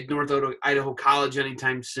not going to be at North Idaho College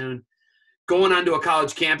anytime soon. Going onto a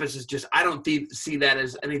college campus is just, I don't see that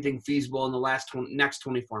as anything feasible in the next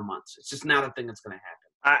 24 months. It's just not a thing that's going to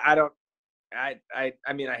happen.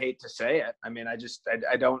 I mean, I hate to say it. I mean, I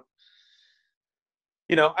don't,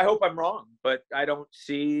 I hope I'm wrong, but I don't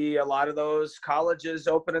see a lot of those colleges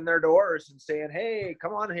opening their doors and saying, "Hey,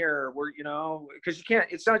 come on here." We're, because you can't.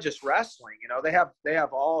 It's not just wrestling. They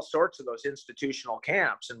have all sorts of those institutional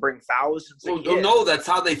camps and bring thousands of kids. No, that's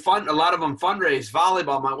how they fund. A lot of them fundraise.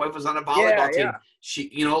 Volleyball. My wife was on a volleyball team.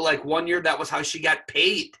 She, like one year, that was how she got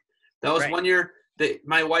paid. That was one year that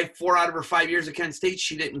my wife, 4 out of her 5 years at Kent State,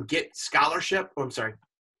 she didn't get scholarship. Oh, I'm sorry.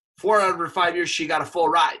 4 out of her 5 years, she got a full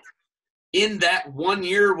ride. In that 1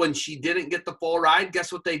 year when she didn't get the full ride,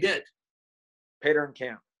 guess what they did? Paid her in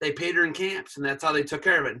camp. They paid her in camps, and that's how they took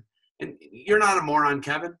care of it. And you're not a moron,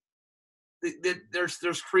 Kevin.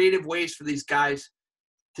 There's creative ways for these guys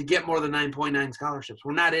to get more than 9.9 scholarships.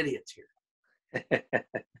 We're not idiots here.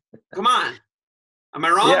 Come on. Am I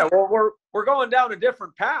wrong? Yeah, well, we're going down a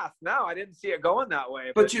different path now. I didn't see it going that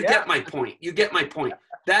way. But you get my point. You get my point.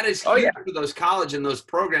 That is huge for those college and those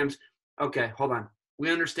programs. Okay, hold on. We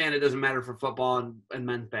understand it doesn't matter for football and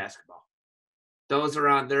men's basketball. Those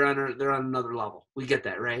are they're on another level. We get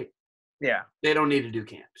that, right? Yeah. They don't need to do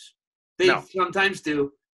camps. They sometimes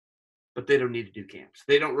do, but they don't need to do camps.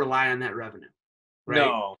 They don't rely on that revenue. Right?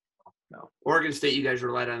 No. Oregon State, you guys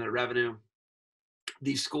relied on that revenue.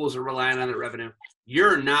 These schools are relying on that revenue.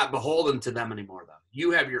 You're not beholden to them anymore, though.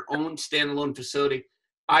 You have your own standalone facility.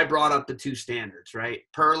 I brought up the 2 standards, right?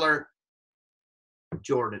 Perler,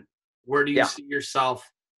 Jordan. Where do you see yourself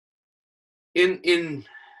in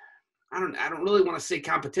I don't really want to say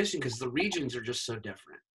competition because the regions are just so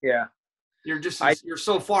different. Yeah. You're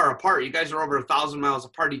so far apart. You guys are over 1,000 miles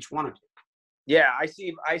apart, each one of you. Yeah, I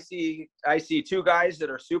see 2 guys that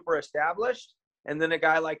are super established, and then a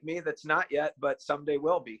guy like me that's not yet, but someday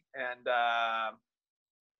will be. And I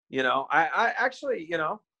actually,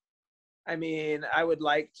 I would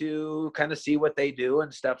like to kind of see what they do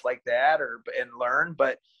and stuff like that, and learn.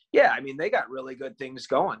 But yeah, they got really good things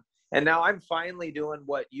going. And now I'm finally doing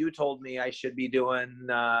what you told me I should be doing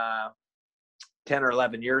 10 or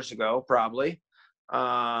 11 years ago, probably.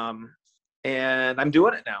 And I'm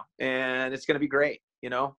doing it now, and it's going to be great,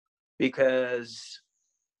 because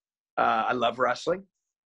I love wrestling.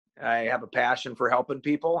 I have a passion for helping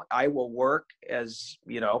people. I will work as,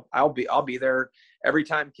 I'll be there every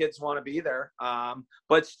time kids want to be there.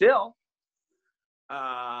 But still,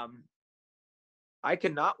 I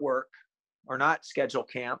cannot work or not schedule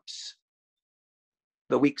camps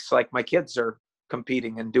the weeks like my kids are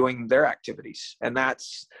competing and doing their activities. And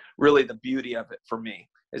that's really the beauty of it for me,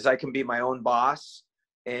 is I can be my own boss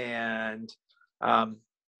and,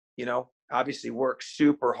 obviously work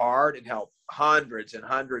super hard and help hundreds and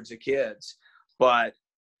hundreds of kids. But,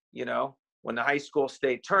 when the high school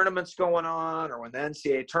state tournament's going on, or when the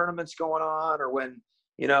NCAA tournament's going on, or when,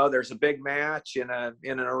 there's a big match in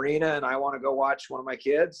an arena and I want to go watch one of my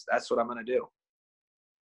kids, that's what I'm going to do.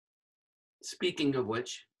 Speaking of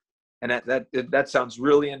which. And that sounds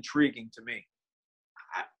really intriguing to me.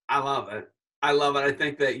 I love it. I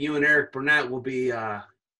think that you and Eric Burnett will be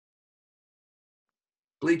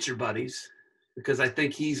bleacher buddies, because I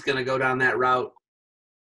think he's going to go down that route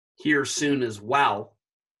here soon as well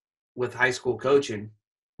with high school coaching.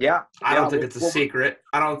 Yeah. I don't think it's a secret.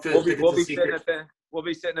 I don't think it's a secret. We'll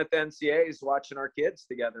be sitting at the NCAAs watching our kids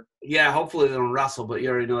together. Yeah, hopefully they don't wrestle, but you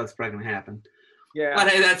already know that's probably going to happen. Yeah. But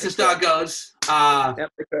hey, that's just how it goes. Yep,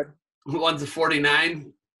 they could. One's a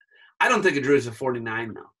 49. I don't think a Drew's a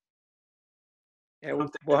 49 now. Yeah,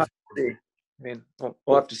 we'll have to see.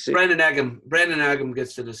 We'll have to see. Brandon Eggum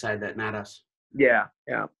gets to decide that, not us. Yeah.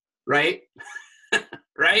 Right?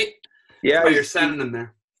 Right? Yeah. That's why you're sending him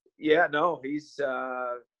there. Yeah, no, he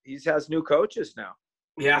has new coaches now.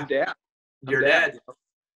 Yeah. Your dad.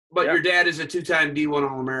 But your dad is a 2-time D1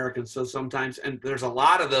 All-American, so sometimes, and there's a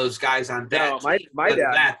lot of those guys on that. No, my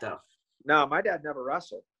dad. That, though. No, my dad never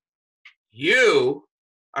wrestled. You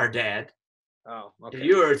are dad. Oh, okay.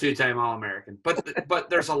 You are a 2-time All-American. But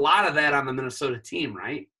there's a lot of that on the Minnesota team,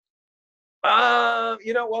 right? Well,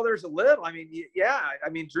 there's a little.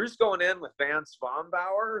 Drew's going in with Van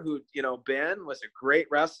Svanbauer, who, Ben was a great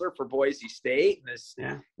wrestler for Boise State, and has,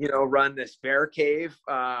 run this Bear Cave,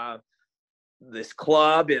 this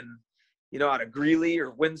club in, out of Greeley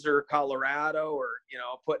or Windsor, Colorado, or,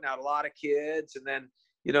 putting out a lot of kids. And then,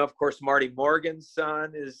 of course, Marty Morgan's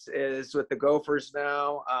son is with the Gophers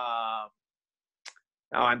now.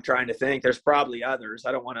 Now I'm trying to think. There's probably others.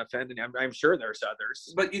 I don't want to offend any. I'm sure there's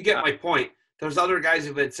others. But you get my point. there's other guys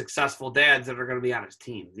who've had successful dads that are going to be on his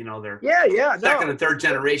team. You know, they're second and third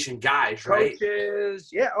generation guys, right? Coaches,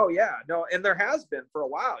 yeah, oh yeah, no, and there has been for a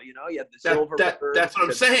while. You know, you had the Silverbirds. That's what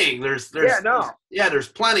I'm saying. There's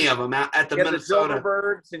plenty of them at the Minnesota. The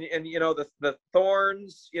Silverbirds and you know the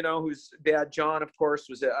Thorns. You know, whose dad John, of course,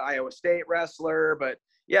 was an Iowa State wrestler. But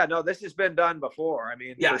yeah, no, this has been done before. I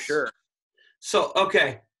mean, for sure. So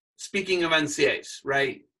okay, speaking of NCAAs,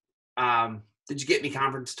 right? Did you get any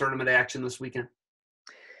conference tournament action this weekend?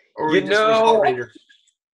 Or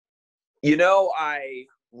I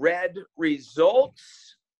read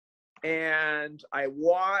results and I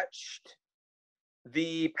watched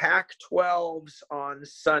the Pac-12s on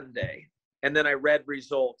Sunday, and then I read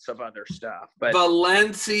results of other stuff. But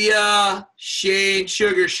Valencia,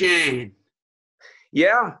 Sugar Shane.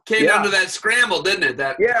 Yeah. Came down to that scramble, didn't it?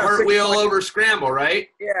 That cartwheel over scramble, right?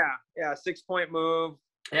 Yeah. 6-point move.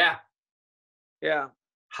 Yeah. Yeah.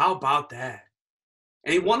 How about that?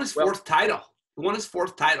 And he won his fourth title.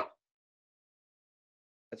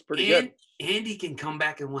 That's pretty good. And he can come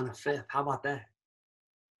back and win a fifth. How about that?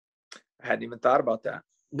 I hadn't even thought about that.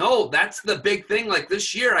 No, that's the big thing. Like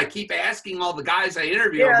this year, I keep asking all the guys I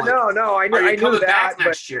interview. Yeah, I knew that back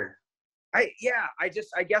next year. I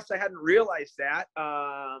guess I hadn't realized that.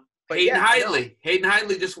 But Hayden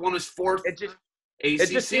Hidley just won his fourth. ACC.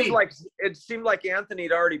 It just seemed like Anthony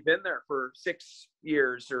had already been there for 6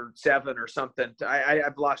 years or 7 or something.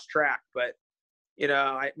 I've lost track, but you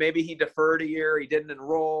know, maybe he deferred a year, he didn't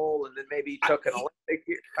enroll, and then maybe he took an Olympic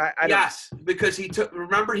year. Because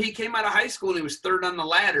remember he came out of high school and he was third on the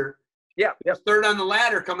ladder. Yeah. Third on the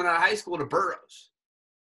ladder coming out of high school to Burroughs.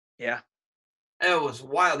 Yeah. It was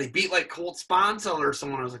wild. He beat like Colt Sponsel or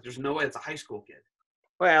someone. I was like, there's no way it's a high school kid.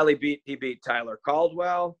 Well, he beat Tyler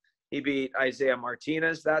Caldwell. He beat Isaiah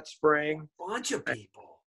Martinez that spring. Bunch of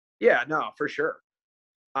people. Yeah, no, for sure.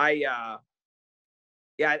 I've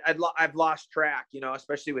lost track, you know,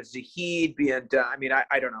 especially with Zahid being done. I mean, I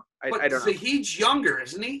don't know. I don't know. Zahid's younger,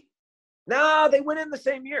 isn't he? No, they went in the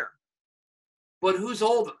same year. But who's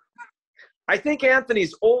older? I think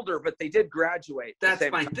Anthony's older, but they did graduate. That's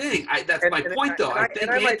my thing. That's my point, though. I think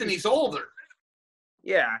Anthony's older.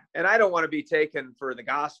 Yeah, and I don't want to be taken for the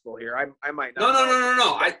gospel here. I might not.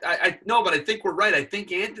 No. I know, but I think we're right. I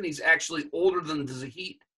think Anthony's actually older than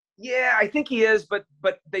Zahid. Yeah, I think he is, but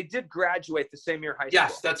they did graduate the same year high school.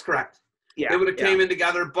 Yes, that's correct. Yeah, they would have came in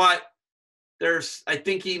together, but I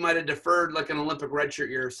think he might have deferred like an Olympic redshirt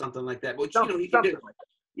year or something like that. But he can do. Like that.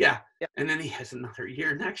 Yeah, and then he has another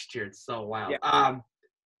year next year. It's so wild. Yeah.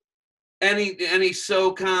 Any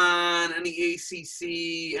SoCon, any ACC,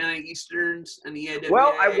 any Easterns, any AWA?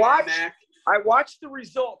 Well, I watched the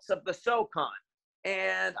results of the SoCon,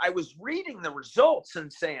 and I was reading the results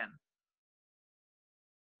and saying,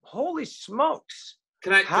 "Holy smokes!"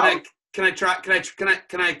 Can I take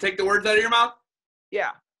the words out of your mouth?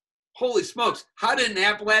 Yeah. Holy smokes! How did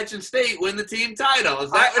Appalachian State win the team title?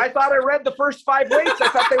 I thought I read the first 5 weights. I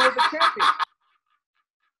thought they were the champions.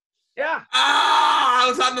 Yeah.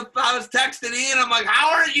 I was texting Ian. I'm like, how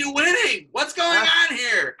are you winning? What's going on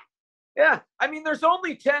here? Yeah. I mean, there's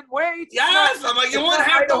only 10 weights. Yes. I'm like, you won't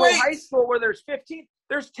have to wait. High school where there's 15.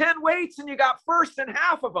 There's 10 weights and you got first in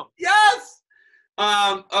half of them. Yes.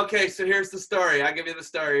 Okay. So here's the story. I'll give you the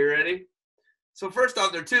story. You ready? So first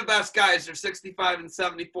off, their two best guys are 65 and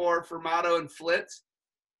 74, Formato and Flitz.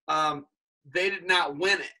 They did not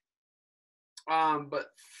win it.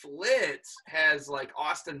 But Flitz has like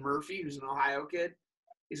Austin Murphy, who's an Ohio kid.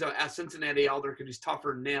 He's a Cincinnati Elder kid. He's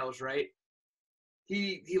tougher than nails, right?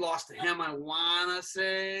 He lost to him, I want to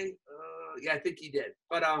say. I think he did.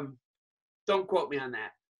 But don't quote me on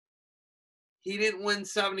that. He didn't win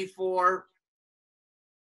 74.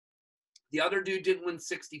 The other dude didn't win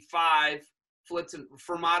 65. Flitz and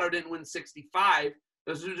Formato didn't win 65.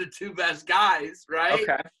 Those are the two best guys, right?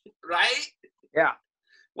 Okay. Right? Yeah.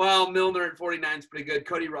 Well, Milner at 49 is pretty good.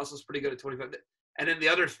 Cody Russell's pretty good at 25. And then the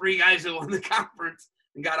other three guys who won the conference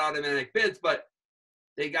and got automatic bids, but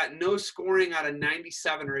they got no scoring out of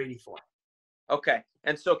 97 or 84. Okay.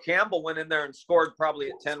 And so Campbell went in there and scored probably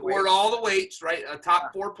at 10 weights. Scored all the weights, right? A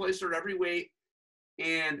top 4 placer at every weight.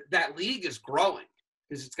 And that league is growing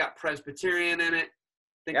because it's got Presbyterian in it.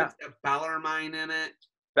 I think it's got Bellarmine in it.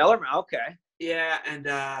 Bellarmine, okay. Yeah, and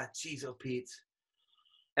geez, Pete.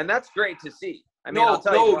 And that's great to see. I mean, I'll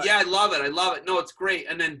tell you what. Yeah, I love it. No, it's great.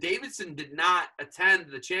 And then Davidson did not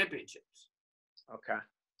attend the championships. Okay.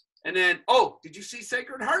 And then, did you see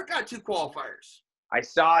Sacred Heart got 2 qualifiers? I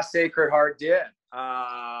saw Sacred Heart did.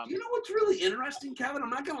 You know what's really interesting, Kevin?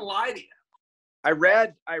 I'm not going to lie to you. I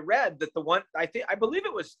read that I believe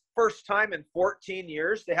it was first time in 14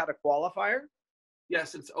 years they had a qualifier. Yeah,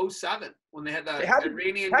 since 07 when they had the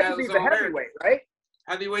Iranian had guy to be was the all heavyweight, right?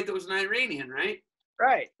 Heavyweight that was an Iranian, right?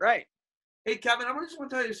 Right. Hey, Kevin, I just want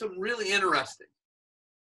to tell you something really interesting.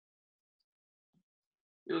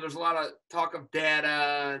 You know, there's a lot of talk of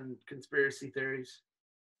data and conspiracy theories.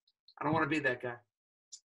 I don't want to be that guy.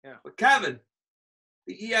 Yeah. But Kevin,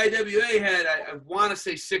 the EIWA had, I want to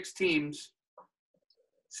say 6 teams,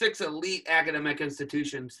 6 elite academic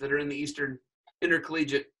institutions that are in the Eastern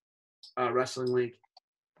Intercollegiate Wrestling League,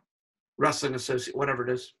 Wrestling Associate, whatever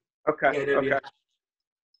it is. Okay. EIWA. Okay.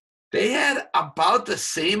 They had about the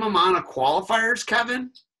same amount of qualifiers,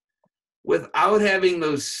 Kevin, without having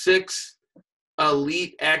those 6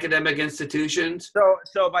 elite academic institutions.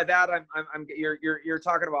 So by that you're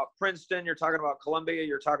talking about Princeton, you're talking about Columbia,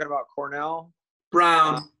 you're talking about Cornell,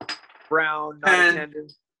 Brown, not Penn,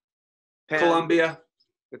 attended, Columbia.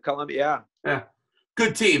 Yeah.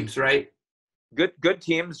 Good teams, right? Good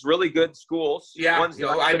teams, really good schools. Yeah,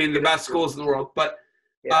 I mean the best schools in the world. But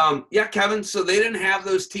yeah, Kevin, so they didn't have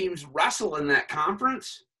those teams wrestle in that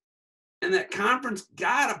conference. And that conference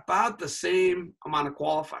got about the same amount of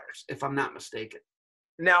qualifiers, if I'm not mistaken.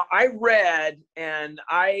 Now, I read, and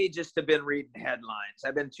I just have been reading headlines.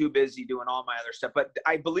 I've been too busy doing all my other stuff. But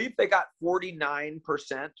I believe they got 49%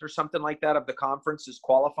 or something like that of the conference is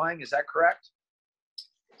qualifying. Is that correct?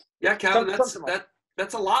 Yeah, Kevin, that's a lot.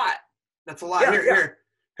 That's a lot. Yeah,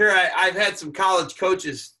 Here, I've had some college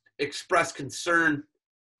coaches express concern.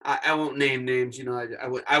 I won't name names. You know,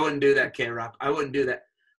 I wouldn't do that, K-Rob. I wouldn't do that.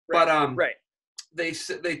 Right. But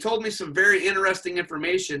they told me some very interesting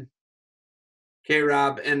information,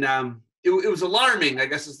 K-Rob, and it was alarming, I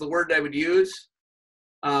guess is the word I would use.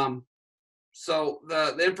 So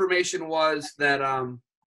the information was that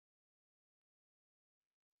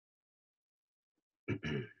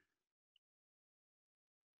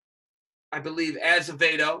I believe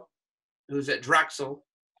Azevedo, who's at Drexel.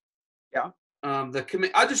 Yeah. I'll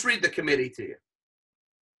just read the committee to you.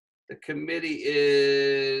 The committee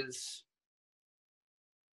is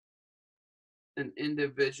an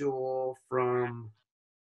individual from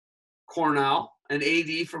Cornell, an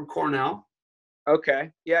AD from Cornell.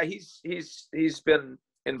 Okay. Yeah, he's been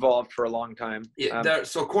involved for a long time. Yeah.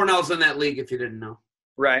 So Cornell's in that league, if you didn't know.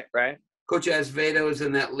 Right. Coach Azevedo is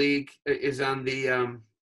in that league. Is on the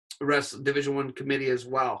Division I committee as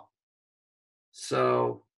well.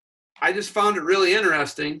 So I just found it really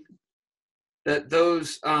interesting that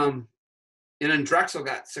those and then Drexel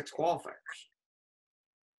got 6 qualifiers.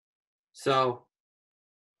 So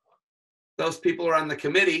those people are on the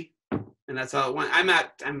committee, and that's how it went.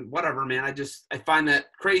 I'm whatever, man. I find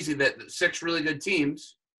that crazy that 6 really good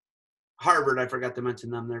teams. Harvard, I forgot to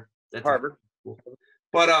mention them there. That's Harvard. Cool.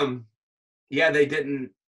 But yeah, they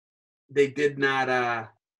did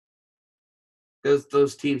not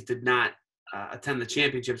those teams did not attend the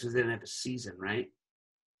championships because they didn't have a season, right?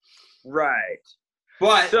 Right.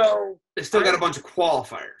 But they still got a bunch of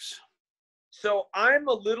qualifiers. So I'm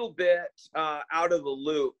a little bit out of the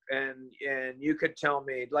loop, and you could tell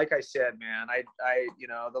me, like I said, man, I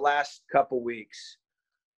the last couple weeks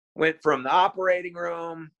went from the operating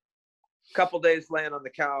room, a couple days laying on the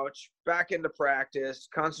couch, back into practice,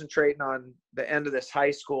 concentrating on the end of this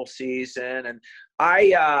high school season, and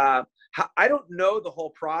I don't know the whole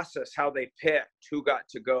process, how they picked who got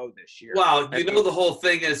to go this year. Well, know the whole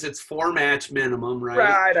thing is it's 4-match minimum, right?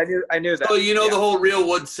 Right, I knew that. So the whole Real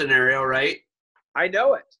Wood scenario, right? I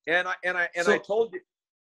know it, and I told you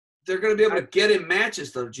they're going to be able to get in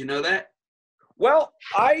matches, though. Did you know that? Well,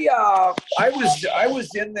 I was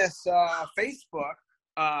in this Facebook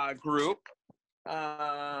group.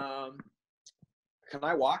 Can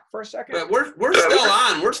I walk for a second? But we're still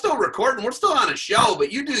on. We're still recording. We're still on a show,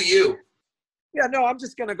 but you do you. Yeah, no, I'm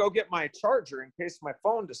just gonna go get my charger in case my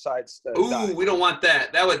phone decides to die. We don't want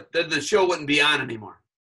that. The show wouldn't be on anymore.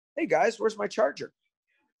 Hey guys, where's my charger?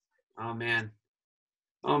 Oh man,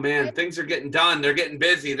 things are getting done. They're getting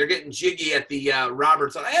busy. They're getting jiggy at the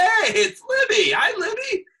Roberts. Hey, it's Libby. Hi,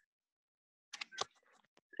 Libby.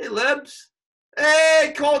 Hey, Libs.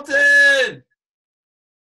 Hey, Colton.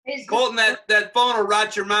 Colton, that phone will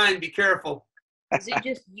rot your mind. Be careful. Is it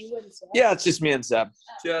just you and Zeb? Yeah, it's just me and Zeb.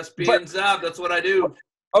 Just being Zeb. That's what I do.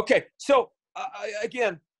 Okay, so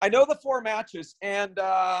again, I know the 4 matches, and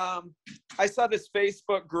I saw this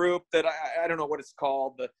Facebook group that I don't know what it's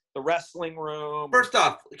called, the wrestling room. First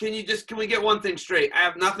off, can we get one thing straight? I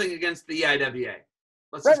have nothing against the EIWA.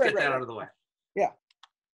 Let's get that out of the way. Yeah.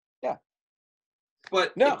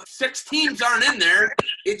 But if 6 teams aren't in there,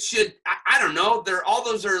 it should, I don't know, all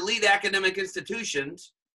those are elite academic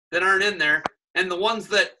institutions that aren't in there. And the ones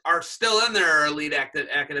that are still in there are elite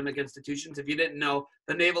academic institutions. If you didn't know,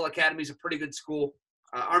 the Naval Academy is a pretty good school.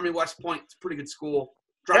 Army West Point is a pretty good school.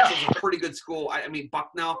 Drexel's a pretty good school. I mean,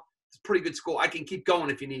 Bucknell is a pretty good school. I can keep going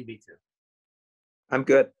if you need me to. I'm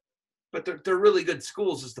good. But they're really good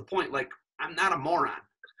schools is the point. Like, I'm not a moron.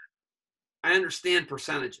 I understand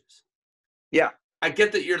percentages. Yeah. I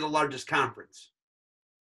get that you're the largest conference.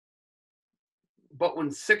 But when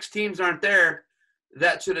 6 teams aren't there,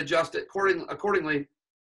 that should adjust it accordingly,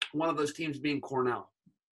 one of those teams being Cornell.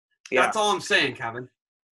 Yeah. That's all I'm saying, Kevin.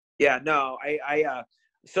 Yeah, no, I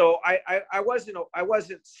wasn't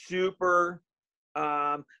super,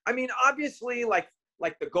 I mean, obviously like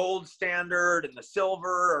the gold standard and the silver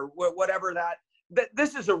or whatever that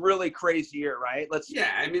this is a really crazy year, right?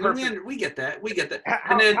 I mean, in the end, we get that.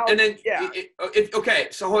 Okay,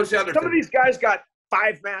 so what's the other Some thing? of these guys got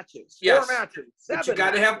 5 matches, 4 matches, 7 but you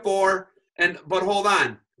got to have 4. But hold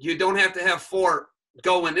on, you don't have to have 4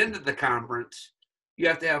 going into the conference. You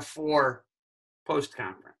have to have 4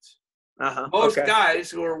 post-conference. Most guys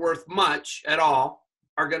who are worth much at all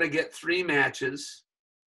are going to get 3 matches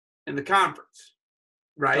in the conference,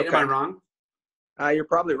 right? Okay. Am I wrong? You're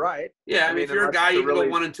probably right. Yeah, I mean, if you're a guy, you can go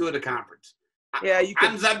 1 and 2 at the conference. Yeah, you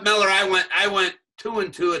can. I'm Zeb Miller. I went 2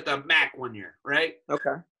 and 2 at the MAC one year, right?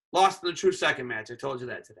 Okay. Lost in the true second match. I told you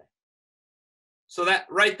that today. So that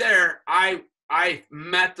right there, I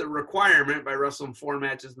met the requirement by wrestling 4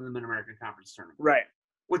 matches in the Mid-American Conference tournament. Right.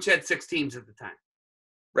 Which had 6 teams at the time.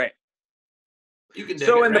 Right. You can dig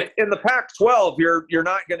so it, in right? the Pac-12, you're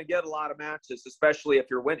not going to get a lot of matches, especially if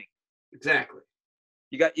you're winning. Exactly.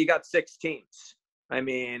 You got 6 teams. I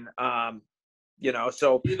mean,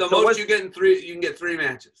 so the most you get in 3, you can get 3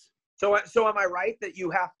 matches. So am I right that you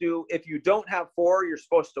have to, if you don't have 4, you're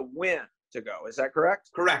supposed to win to go? Is that correct?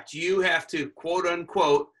 Correct. You have to, quote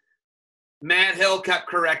unquote. Matt Hill kept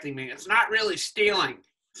correcting me. It's not really stealing.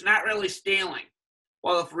 It's not really stealing.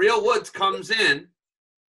 Well, if Real Woods comes in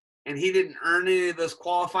and he didn't earn any of those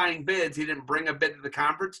qualifying bids, he didn't bring a bid to the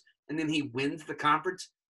conference, and then he wins the conference,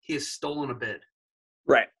 he has stolen a bid.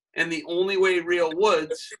 Right. And the only way Real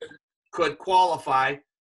Woods could qualify,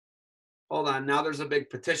 hold on, now there's a big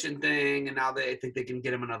petition thing, and now they think they can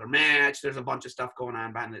get him another match. There's a bunch of stuff going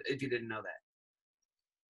on behind it, if you didn't know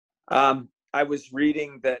that. I was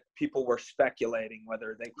reading that people were speculating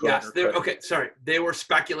whether they could. Yes, okay, sorry. They were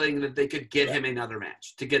speculating that they could get him another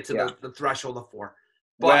match to get to the threshold of 4.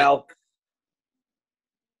 But well,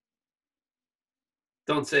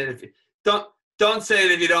 don't say it if you don't say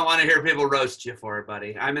it if you don't want to hear people roast you for it,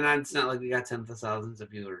 buddy. I mean, it's not like we got tens of thousands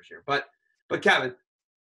of viewers here. But Kevin,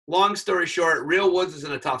 long story short, Real Woods is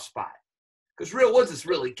in a tough spot. Because Real Woods is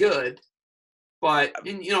really good. But,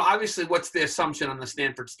 obviously, what's the assumption on the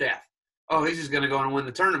Stanford staff? Oh, he's just going to go and win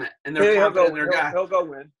the tournament. And they're confident in their guy. He'll go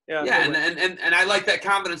win. Yeah, and I like that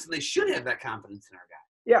confidence, and they should have that confidence in our guy.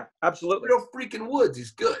 Yeah, absolutely. Real freaking Woods,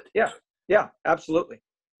 he's good. Yeah, absolutely.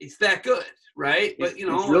 He's that good, right? But,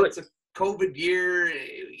 really, it's a COVID year.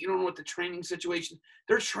 You don't know what the training situation.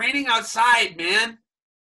 They're training outside, man.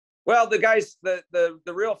 Well, the guys, the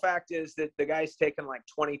real fact is that the guy's taken like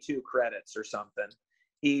 22 credits or something.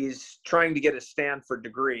 He's trying to get a Stanford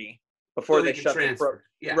degree before they shut the program.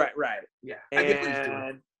 Yeah. Right. Yeah.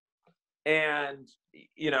 And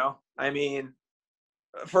I mean,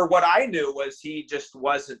 for what I knew was he just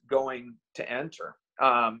wasn't going to enter.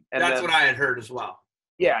 And that's what I had heard as well.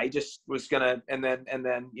 Yeah, he just was gonna, and then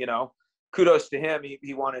kudos to him.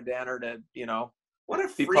 He wanted to enter to what a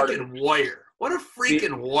freaking warrior. What a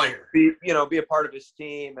freaking warrior. Be a part of his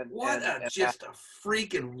team and just a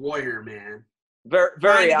freaking warrior, man. Very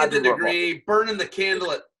trying to get the degree, burning the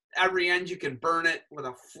candle at every end you can burn it with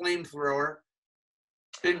a flamethrower,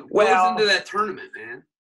 and goes into that tournament, man.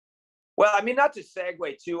 Well, I mean, not to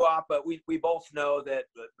segue too off, but we both know that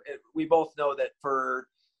for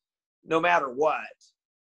no matter what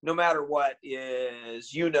is,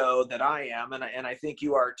 that I am, and I think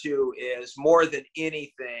you are too, is more than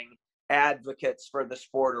anything advocates for the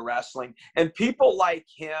sport of wrestling. And people like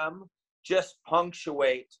him just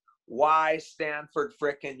punctuate why Stanford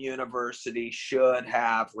frickin' University should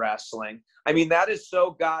have wrestling. I mean, that is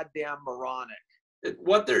so goddamn moronic.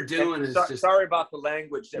 What they're doing is just... Sorry about the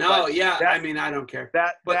language. No, yeah, I mean, I don't care.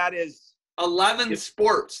 That is... 11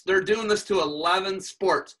 sports. They're doing this to 11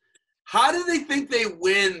 sports. How do they think they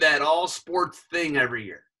win that all sports thing every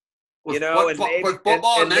year? With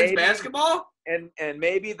football and men's basketball? And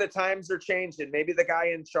maybe the times are changing. Maybe the guy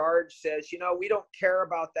in charge says, we don't care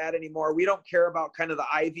about that anymore. We don't care about kind of the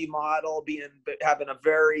Ivy model having a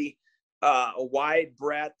very a wide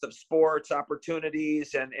breadth of sports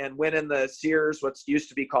opportunities and winning the Sears, what's used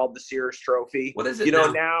to be called the Sears Trophy. What is it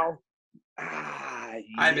now? I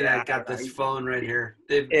haven't got this phone right here.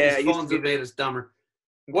 Yeah, These phones have made us dumber.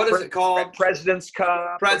 What is it called? President's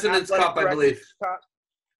Cup. President's Cup, I believe. Cup.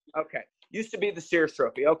 Okay. Used to be the Sears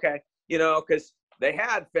Trophy. Okay. You know, because they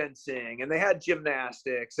had fencing and they had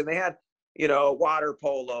gymnastics and they had, you know, water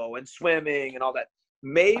polo and swimming and all that.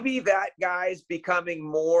 Maybe that guy's becoming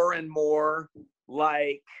more and more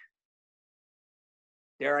like,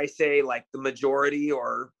 dare I say, like the majority,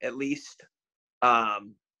 or at least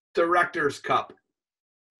Director's Cup.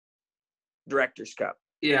 Director's Cup.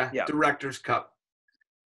 Yeah. Director's Cup.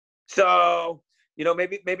 So, you know,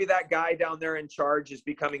 maybe that guy down there in charge is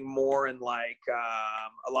becoming more and like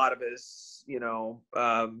a lot of his, you know,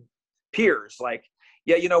 peers. Like,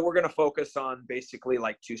 yeah, you know, we're going to focus on basically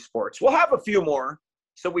like 2 sports. We'll have a few more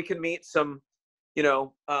so we can meet some,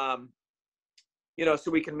 so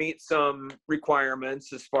we can meet some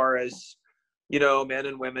requirements as far as, you know, men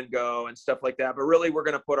and women go and stuff like that. But really, we're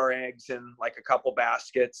going to put our eggs in like a couple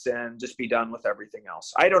baskets and just be done with everything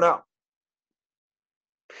else. I don't know.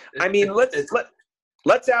 I mean,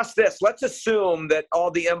 let's ask this. Let's assume that all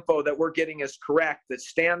the info that we're getting is correct, that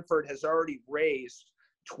Stanford has already raised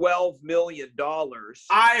 $12 million.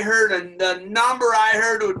 I heard the number I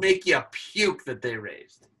heard would make you puke that they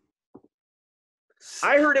raised.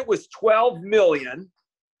 I heard it was 12 million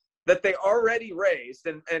that they already raised.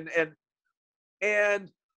 And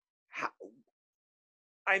how,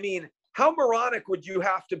 I mean, how moronic would you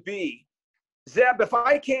have to be, Zeb, if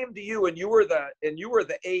I came to you and you were the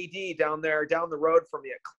AD down the road from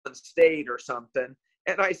me at Cleveland State or something,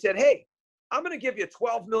 and I said, hey, I'm going to give you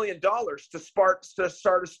 $12 million to start a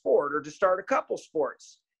sport or to start a couple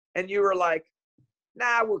sports. And you were like,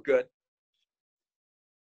 nah, we're good.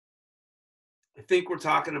 I think we're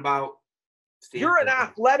talking about Stanford. You're an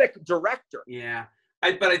athletic director. Yeah.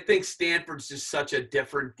 But I think Stanford's just such a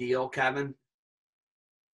different deal, Kevin.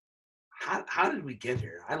 How did we get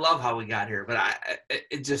here? I love how we got here, but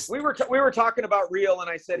it just we were talking about Real, and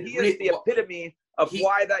I said he is the epitome of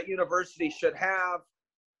why that university should have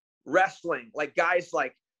wrestling, like guys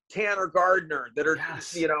like Tanner Gardner that are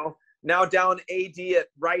you know, now down AD at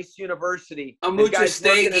Rice University. Amucha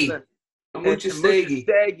Staggy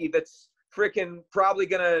that's freaking probably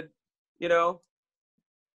gonna, you know,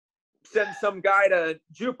 send some guy to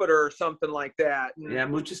Jupiter or something like that. And, yeah,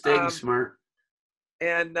 Mucha Staggy's smart.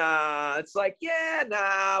 And it's like, yeah,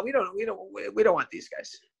 nah, we don't want these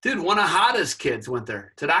guys. Dude, one of Hada's kids went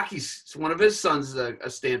there. Tadaki's one of his sons is a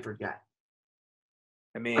Stanford guy.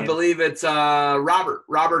 I mean, I believe it's Robert.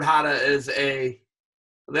 Robert Hada is the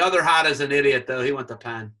other Hada is an idiot though. He went to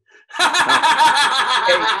Penn.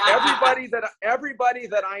 Hey, everybody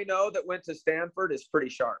that I know that went to Stanford is pretty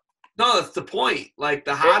sharp. No, that's the point. Like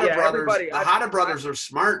the Hada brothers are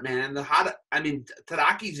smart, man.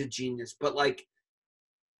 Tadaki's a genius, but like,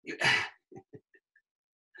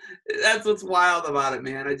 that's what's wild about it,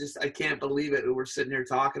 man. I can't believe it. We're sitting here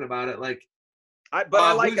talking about it, like. I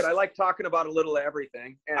like it. I like talking about a little of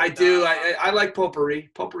everything. And, I do. I like potpourri.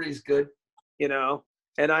 Potpourri's good. You know,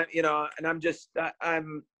 and I'm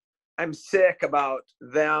sick about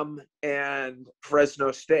them and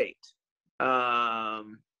Fresno State.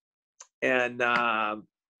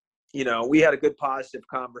 You know, we had a good positive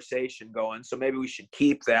conversation going, so maybe we should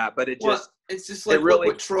keep that. But it's just like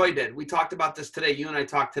what Troy did. We talked about this today. You and I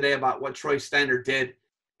talked today about what Troy Steiner did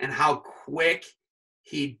and how quick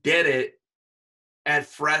he did it at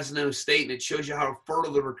Fresno State, and it shows you how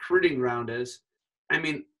fertile the recruiting ground is. I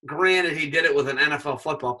mean, granted, he did it with an NFL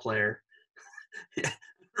football player, a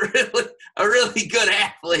really good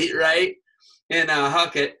athlete, right? In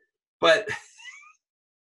Huckett, but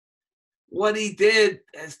what he did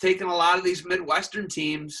has taken a lot of these Midwestern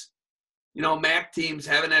teams, you know, MAC teams,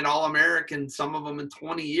 haven't had All-American, some of them in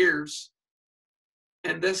 20 years.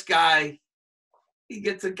 And this guy, he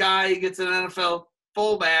gets an NFL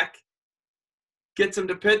fullback, gets him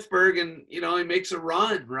to Pittsburgh, and, you know, he makes a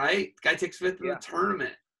run, right? The guy takes fifth in the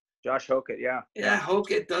tournament. Josh Hockett, yeah. Yeah,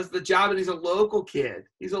 Hockett does the job, and he's a local kid.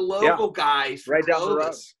 He's a local guy. He's right down the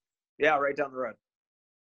road. Yeah, right down the road.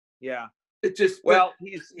 Yeah. It just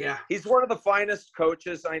he's one of the finest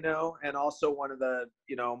coaches I know, and also one of the,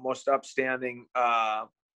 you know, most upstanding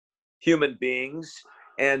human beings.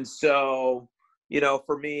 And so, you know,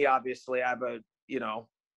 for me, obviously, I have a, you know,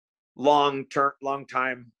 long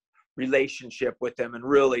time relationship with him and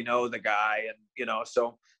really know the guy, and, you know,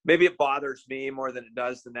 so maybe it bothers me more than it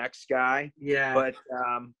does the next guy. Yeah. But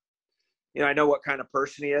you know, I know what kind of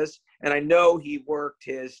person he is, and I know he worked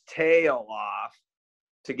his tail off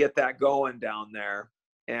to get that going down there.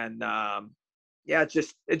 And it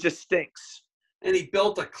just stinks. And he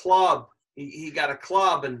built a club. He got a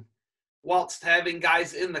club, and whilst having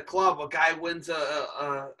guys in the club. A guy wins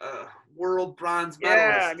a world bronze Yeah,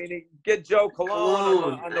 medalist. I mean, you get Joe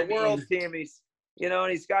Colon on the I world mean, team. He's,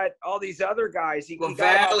 and he's got all these other guys. He got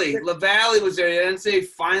about LaValle was there. He didn't say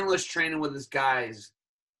finalist training with his guys.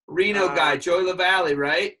 Reno guy, Joey LaValle,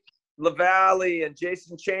 right? LaValle and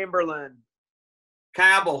Jason Chamberlain.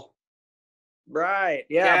 Cabell. Right.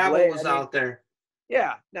 Yeah. Cabell was out there.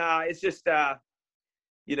 Yeah. No, it's just,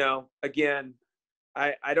 again,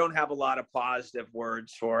 I don't have a lot of positive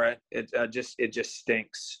words for it. It just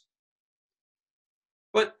stinks.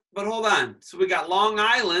 But hold on. So we got Long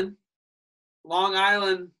Island. Long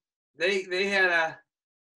Island, they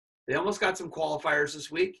almost got some qualifiers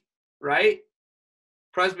this week, right?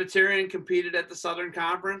 Presbyterian competed at the Southern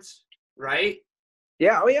Conference, right?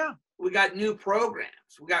 Yeah. Oh yeah. We got new programs.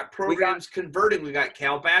 We got programs converting. We got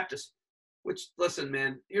Cal Baptist, which, listen,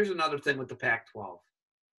 man, here's another thing with the Pac-12.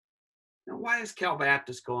 Now, why is Cal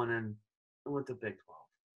Baptist going in with the Big 12?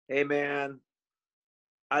 Hey, man,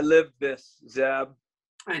 I lived this, Zeb.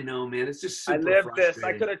 I know, man. It's just super I lived this. I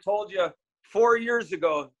frustrating. could have told you 4 years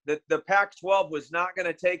ago that the Pac-12 was not going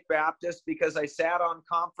to take Baptist because I sat on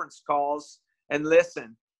conference calls and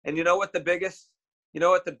listened. And you know what the biggest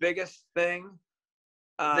thing?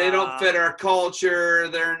 They don't fit our culture.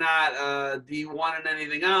 They're not D1 and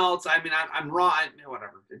anything else. I mean, I'm wrong.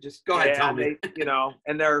 Whatever. Just go ahead, tell me.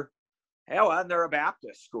 And they're a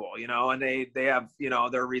Baptist school, and they have,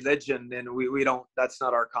 their religion, and we don't. That's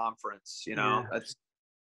not our conference, Yeah. That's,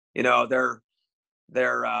 they're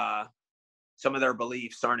some of their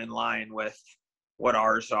beliefs aren't in line with what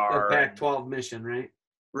ours are. The Pac-12 mission, right?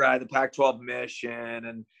 Right, the Pac-12 mission,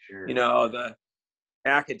 and Sure. the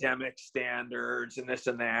academic standards and this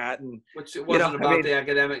and that, and Which it wasn't about the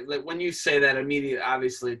academic. Like, when you say that, immediately,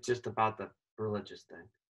 obviously, it's just about the religious thing.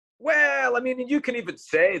 Well, I mean, you can even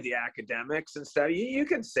say the academics and stuff. You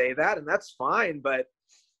can say that, and that's fine. But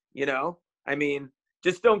I mean,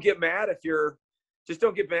 just don't get mad if you're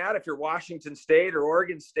Washington State or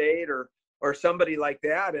Oregon State or somebody like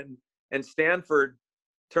that, and Stanford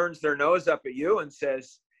turns their nose up at you and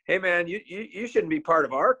says, "Hey, man, you shouldn't be part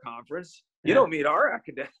of our conference. You don't meet our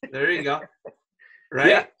academics." There you go.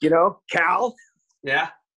 Right? Yeah, Cal. Yeah.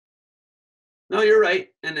 No, you're right.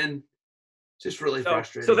 And then just really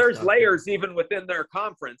frustrating. So there's layers even within their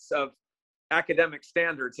conference of academic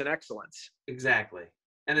standards and excellence. Exactly.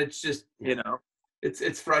 And it's just, it's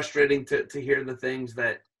it's frustrating to hear the things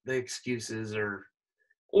that the excuses or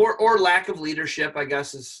lack of leadership, I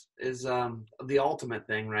guess, is the ultimate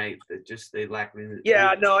thing, right? That just they lack leadership.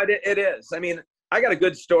 Yeah, no, it is. I mean, I got a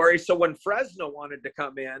good story. So when Fresno wanted to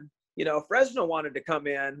come in,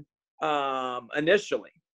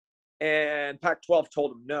 initially, and Pac-12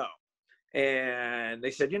 told them no. And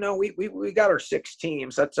they said, we got our 6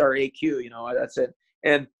 teams. That's our AQ, that's it.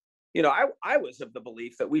 And, I was of the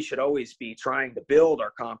belief that we should always be trying to build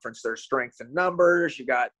our conference. There's strength in numbers. You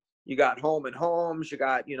got home and homes. You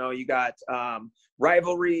got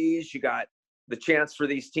rivalries. You got the chance for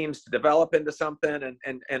these teams to develop into something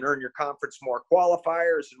and earn your conference more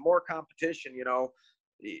qualifiers and more competition,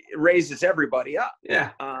 it raises everybody up.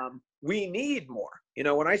 Yeah. We need more.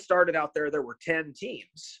 When I started out there were 10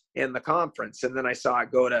 teams in the conference, and then I saw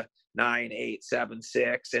it go to 9, 8, 7,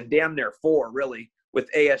 6, and damn near 4, really, with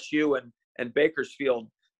ASU and Bakersfield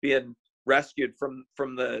being rescued from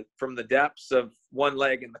the depths of one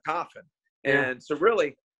leg in the coffin. Yeah. And so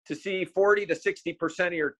really to see 40 to 60%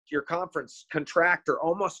 of your conference contract or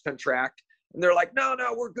almost contract, and they're like, no,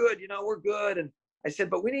 we're good, we're good. And I said,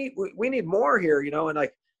 but we need more here,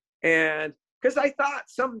 and because I thought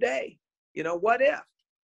someday, what if?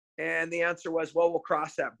 And the answer was, well, we'll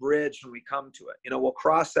cross that bridge when we come to it. We'll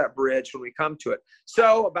cross that bridge when we come to it.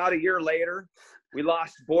 So about a year later, we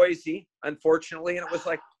lost Boise, unfortunately. And it was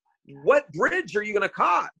like, what bridge are you going to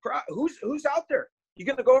cross? Who's out there? You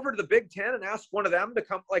going to go over to the Big Ten and ask one of them to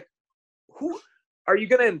come? Like, who are you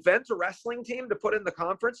going to invent a wrestling team to put in the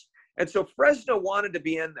conference? And so Fresno wanted to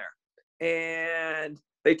be in there, and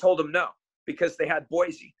they told them no because they had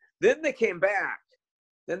Boise. Then they came back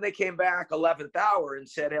 11th hour and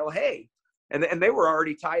said, "Oh, hey," and they were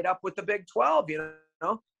already tied up with the Big 12,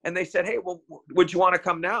 and they said, "Hey, well, would you want to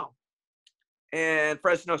come now?" And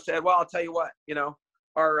Fresno said, "Well, I'll tell you what,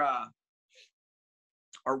 our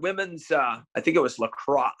women's, I think it was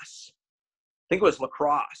lacrosse,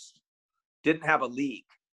 didn't have a league,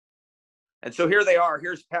 and so here they are.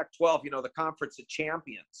 Here's Pac-12, the Conference of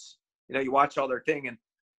Champions. You watch all their thing, and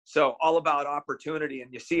so all about opportunity,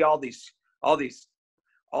 and you see all these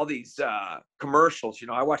commercials.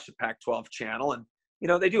 I watch the Pac-12 channel, and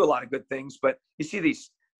they do a lot of good things, but you see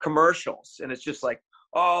these commercials, and it's just like,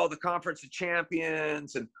 oh, the Conference of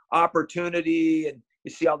Champions and opportunity, and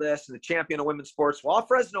you see all this and the champion of women's sports. Well, all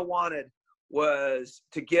Fresno wanted was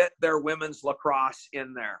to get their women's lacrosse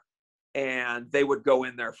in there, and they would go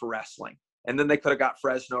in there for wrestling. And then they could have got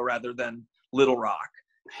Fresno rather than Little Rock.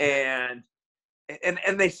 And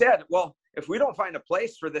they said, well, if we don't find a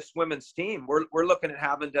place for this women's team, we're looking at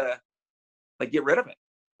having to like get rid of it,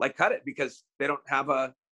 like cut it, because they don't have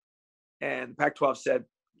a. And Pac-12 said,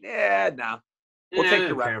 yeah, no, we'll take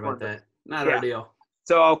the care about that. Not Yeah. our deal.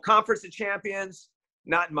 So Conference of Champions,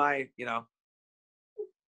 not in my, not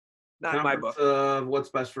in my book. What's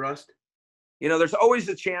best for us? There's always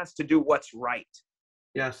a chance to do what's right.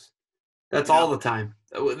 Yes, that's all the time.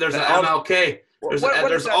 There's an all- MLK. There's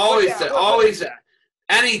What is that? always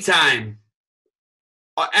anytime.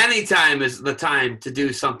 Anytime is the time to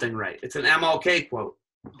do something right. It's an MLK quote.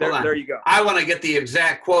 There you go. I want to get the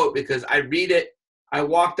exact quote because I read it. I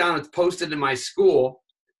walk down. It's posted in my school.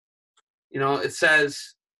 It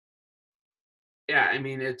says. Yeah, I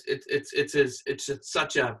mean it's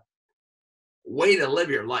such a way to live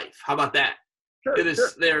your life. How about that? Sure, It is. sure.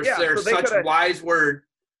 There's Yeah, so they such coulda- wise word.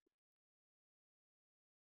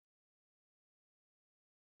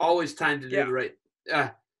 Always time to do Yeah. the right.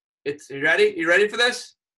 You ready? You ready for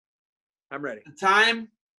this? I'm ready. The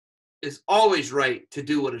time is always right to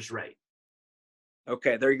do what is right.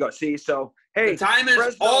 Okay, there you go. See, so hey, The time is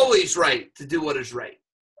Fresno- always right to do what is right.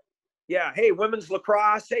 Yeah, hey, women's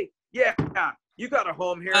lacrosse. Hey, yeah, you got a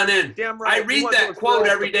home here. And then Damn right. I You read want that those quote girls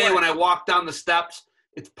every to day play. when I walk down the steps.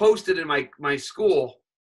 It's posted in my school.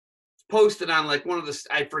 It's posted on like one of the.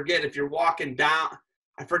 I forget if you're walking down.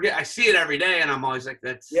 I forget. I see it every day, and I'm always like,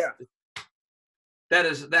 "That's Yeah. That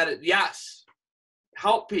is yes.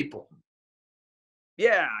 Help people.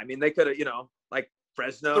 Yeah, I mean, they could have, like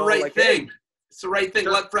Fresno. It's the right like, thing. hey, It's the right thing.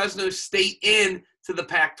 Sure. Let Fresno State in to the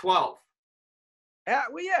Pac-12.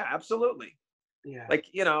 yeah, absolutely. Yeah. Like,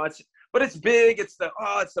 but it's big. It's the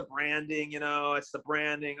branding, it's the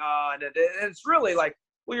branding. And it's really like,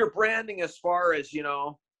 well, you're branding as far as,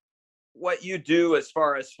 what you do as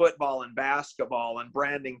far as football and basketball and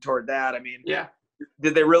branding toward that. I mean, yeah.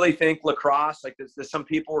 did they really think lacrosse, like there's some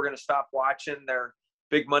people were going to stop watching their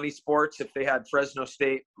big money sports if they had Fresno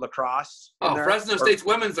State lacrosse in there? Fresno State's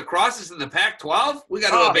women's lacrosse is in the Pac-12? We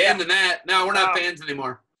got to abandon that. No, we're not fans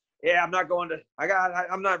anymore. Yeah, I'm not going to –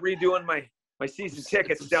 I'm not redoing my season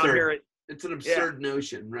tickets down here. It's an absurd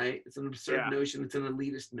notion, right? It's an absurd notion. It's an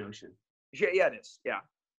elitist notion. Yeah, it is. Yeah.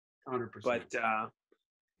 100%. But,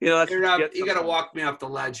 that's you got to walk me off the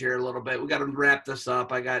ledge here a little bit. We got to wrap this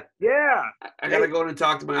up. I got to go in and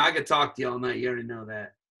talk to I could talk to you all night. You already know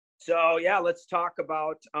that. So, yeah, let's talk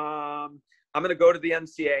about I'm going to go to the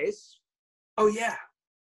NCAs. Oh, yeah.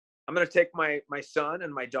 I'm going to take my son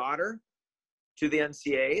and my daughter to the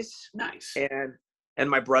NCAs. Nice. And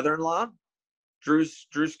my brother-in-law, Drew's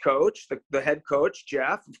coach, the head coach,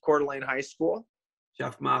 Jeff of Coeur d'Alene High School.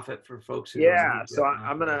 Jeff Moffitt for folks who so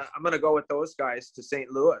I'm gonna go with those guys to St.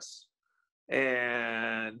 Louis,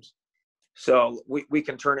 and so we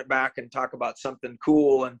can turn it back and talk about something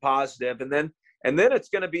cool and positive, and then it's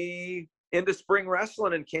gonna be into spring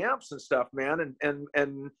wrestling and camps and stuff, man,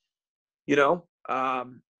 and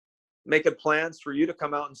making plans for you to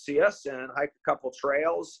come out and see us and hike a couple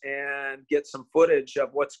trails and get some footage of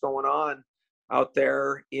what's going on out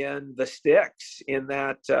there in the sticks in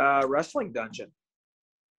that wrestling dungeon.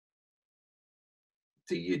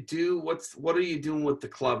 What are you doing with the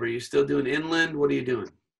club? Are you still doing inland? What are you doing?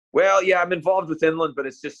 Well, yeah, I'm involved with inland, but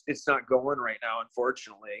it's not going right now,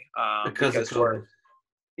 unfortunately. Because of COVID.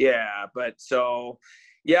 Yeah, but so,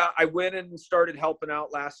 yeah, I went and started helping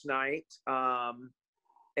out last night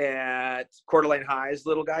at Coeur d'Alene High's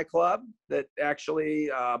Little Guy Club that actually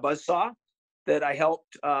Buzzsaw that I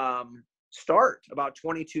helped start about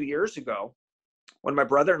 22 years ago. When my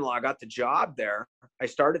brother-in-law got the job there, I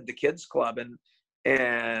started the kids club and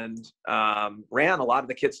ran a lot of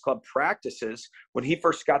the kids club practices when he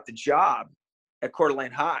first got the job at Coeur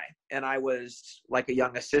d'Alene High. And I was like a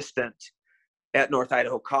young assistant at North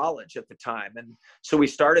Idaho College at the time. And so we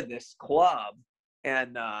started this club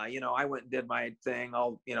and, I went and did my thing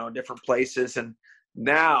all, different places. And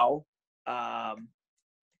now I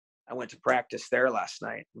went to practice there last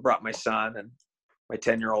night, brought my son and my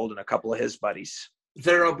 10-year-old and a couple of his buddies.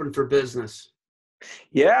 They're open for business.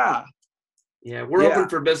 Yeah. Yeah, we're open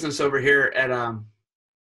for business over here at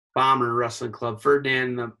Bomber Wrestling Club.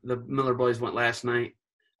 Ferdinand, the Miller boys went last night.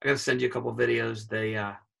 I got to send you a couple of videos.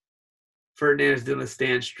 Ferdinand is doing a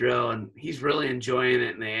stance drill, and he's really enjoying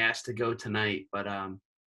it, and they asked to go tonight. But I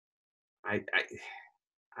don't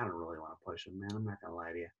really want to push him, man. I'm not going to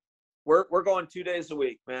lie to you. We're going 2 days a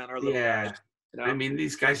week, man. Our little guys. You know? I mean,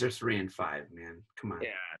 these guys are 3 and 5, man. Come on. Yeah,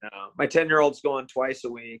 no. My 10-year-old's going twice a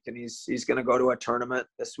week, and he's going to go to a tournament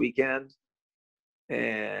this weekend,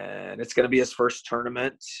 and it's going to be his first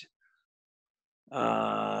tournament.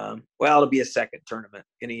 Well, it'll be a second tournament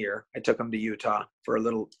in a year. I took him to Utah for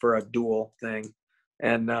a dual thing,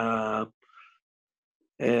 and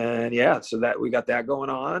yeah, so that we got that going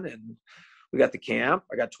on, and we got the camp.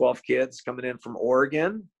 I got 12 kids coming in from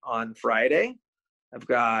Oregon on Friday. I've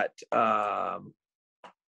got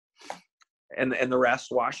and the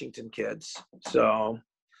rest Washington kids. So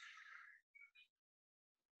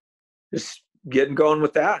just getting going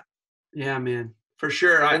with that. Yeah, man, for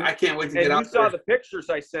sure. I can't wait to get out there. You saw the pictures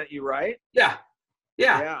I sent you, right? Yeah.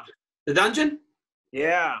 The dungeon.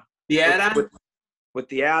 Yeah. The add-on with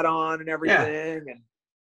the add-on and everything. Yeah. And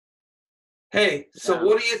hey, so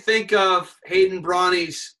what do you think of Hayden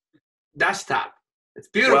Brawny's desktop? It's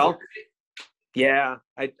beautiful. Well, yeah,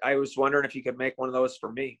 I was wondering if you could make one of those for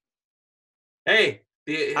me. Hey,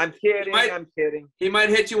 I'm kidding. He might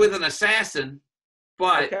hit you with an assassin,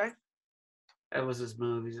 but okay. That was his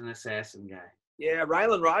move. He's an assassin guy. Yeah,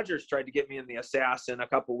 Rylan Rogers tried to get me in the assassin a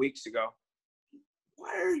couple weeks ago.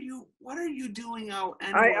 What are you doing out?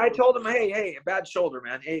 I told him, hey, a bad shoulder,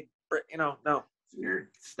 man. Hey, no.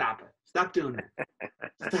 Stop it. Stop doing that.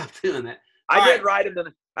 Stop doing that. I did ride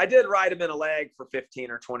him in a leg for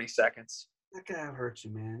 15 or 20 seconds. That guy will hurt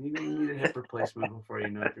you, man. You need a hip replacement before you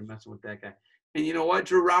know if you're messing with that guy. And you know what?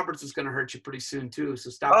 Drew Roberts is going to hurt you pretty soon, too, so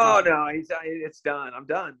stop. Oh, no, it's done. I'm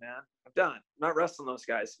done, man. I'm done. I'm not wrestling those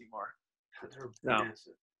guys anymore. No.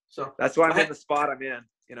 So that's why I'm in the spot I'm in,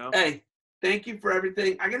 you know? Hey, thank you for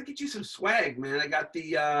everything. I got to get you some swag, man. I got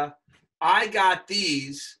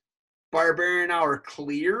these Barbarian Hour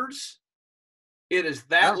clears. It is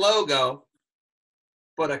that logo,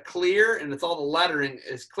 but a clear, and it's all the lettering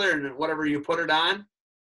is clear, and whatever you put it on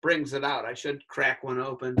brings it out. I should crack one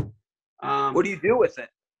open. What do you do with it?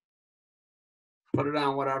 Put it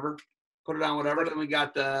on whatever. Then we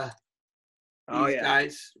got these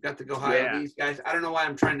guys. We got the Go High. These guys. I don't know why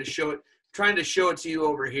I'm trying to show it. Trying to show it to you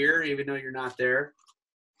over here, even though you're not there.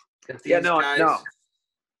 Got these guys. No.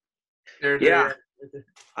 They're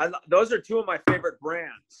those are two of my favorite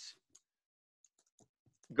brands.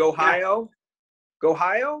 Go-Hio.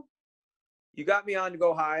 You got me on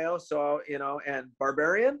Go-Hio, so and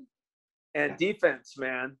Barbarian and defense,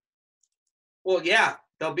 man. Well, yeah,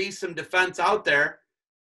 there'll be some defense out there.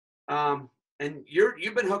 And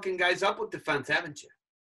you've been hooking guys up with defense, haven't you?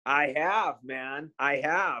 I have, man. I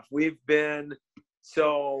have. We've been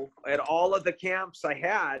at all of the camps I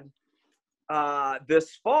had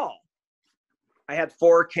this fall. I had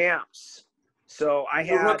 4 camps. So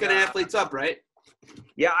You're hooking athletes up, right?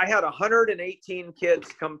 Yeah, I had 118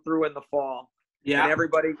 kids come through in the fall. Yeah. And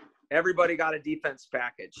everybody got a defense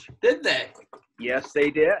package. Did they? Yes,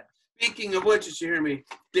 they did. Speaking of which, as you hear me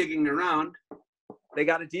digging around, they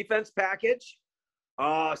got a defense package.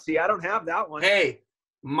 Oh, see, I don't have that one. Hey,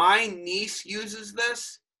 my niece uses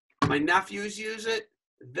this. My nephews use it.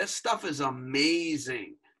 This stuff is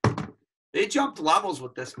amazing. They jumped levels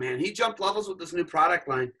with this, man. He jumped levels with this new product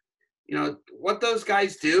line. You know, what those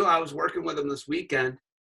guys do, I was working with them this weekend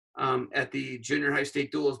at the Junior High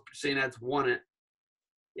State Duels. St. Ed's won it.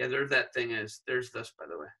 Yeah, there that thing is. There's this, by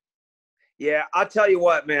the way. Yeah, I'll tell you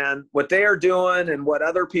what, man. What they are doing and what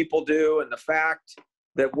other people do, and the fact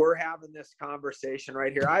that we're having this conversation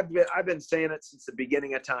right here. I've been saying it since the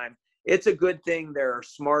beginning of time. It's a good thing there are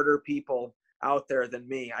smarter people out there than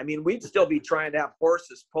me. I mean, we'd still be trying to have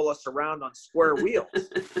horses pull us around on square wheels.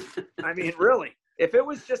 I mean, really. If it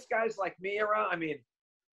was just guys like me around, I mean,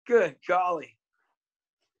 good golly.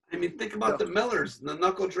 I mean, think about the Millers, the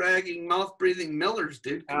knuckle-dragging, mouth-breathing Millers,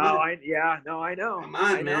 dude. I know. Come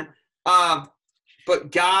on, man.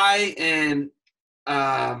 But Guy and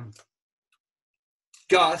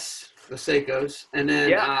Gus, the Seikos, and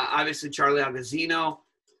then obviously Charlie Agazino.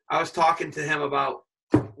 I was talking to him about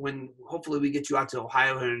when hopefully we get you out to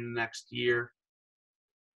Ohio in the next year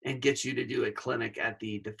and get you to do a clinic at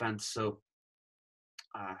the Defense Soap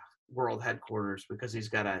world headquarters, because he's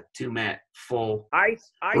got a 2-mat full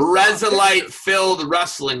Resolite-filled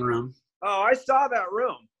wrestling room. Oh, I saw that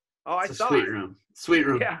room. Oh, I saw sweet it. room. Sweet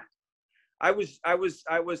room. Yeah. I was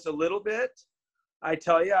a little bit, I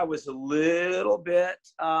tell you, I was a little bit,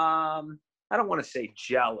 I don't want to say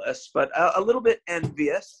jealous, but a little bit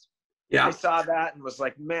envious. Yeah. I saw that and was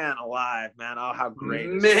like, man alive, man. Oh, how great.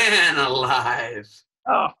 Man alive.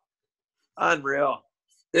 Oh, unreal.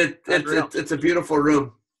 It's a beautiful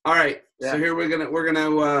room. All right. Yeah. So here we're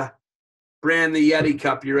gonna brand the Yeti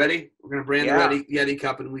Cup. You ready? We're gonna brand the Yeti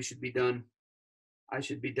Cup, and we should be done. I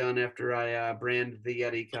should be done after I brand the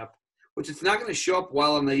Yeti Cup. which it's not going to show up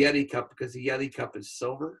well on the Yeti Cup because the Yeti Cup is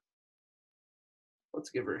silver. Let's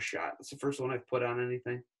give her a shot. It's the first one I've put on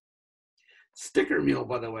anything. Sticker Mule,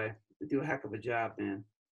 by the way. They do a heck of a job, man.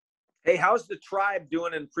 Hey, how's the Tribe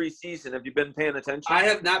doing in preseason? Have you been paying attention? I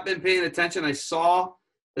have not been paying attention. I saw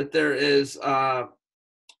that there is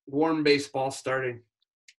warm baseball starting.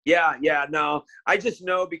 Yeah, no. I just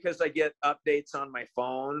know because I get updates on my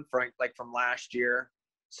phone from last year.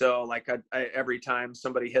 So like I every time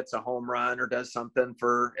somebody hits a home run or does something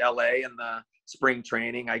for LA in the spring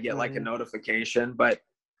training, I get like a notification. But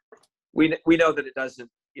we know that it doesn't,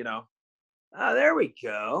 Oh, there we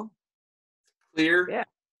go. Clear. Yeah.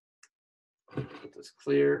 Put this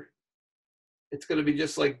clear. It's going to be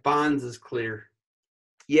just like Bonds is clear.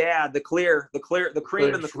 Yeah, the cream and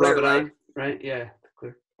the Just clear, rub it right? on, right? Yeah,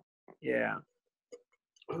 clear. Yeah.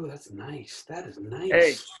 Oh, that's nice. That is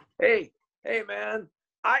nice. Hey, man.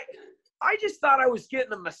 I just thought I was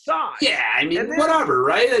getting a massage. Yeah, I mean, And then whatever,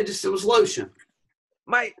 right? It was lotion.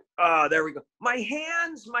 There we go. My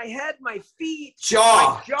hands, my head, my feet,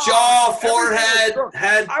 Jaw, forehead,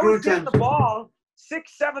 head. I was hitting the ball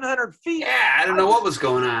 600-700 feet. Yeah, I don't know what was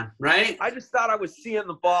going on, right? I just thought I was seeing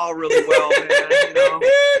the ball really well, man.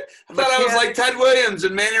 I thought I was like Ted Williams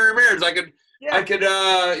and Manny Ramirez. I could,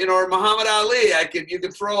 or Muhammad Ali. You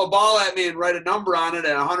could throw a ball at me and write a number on it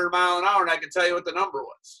at 100 miles an hour, and I could tell you what the number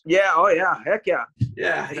was. Yeah. Oh yeah. Heck yeah.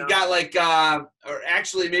 Yeah. He got like, or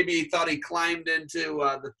actually maybe he thought he climbed into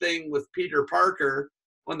the thing with Peter Parker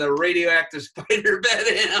when the radioactive spider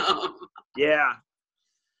bit him. Yeah.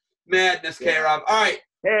 Madness, K-Rob. All right.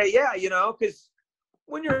 Hey, yeah, because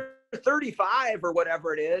when you're 35 or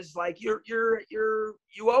whatever it is, like you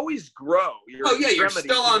always grow. You're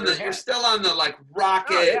still on the like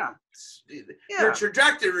rocket. Oh, yeah. Your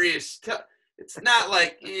trajectory is it's not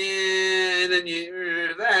like and then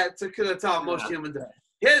that's how most humans do.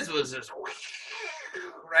 His was just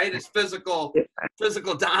right. His physical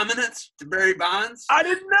dominance to Barry Bonds. I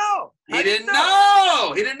didn't know. He didn't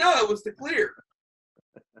know. He didn't know it was the clear.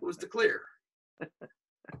 It was the clear.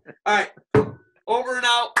 All right. Over and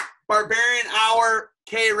out. Barbarian Hour.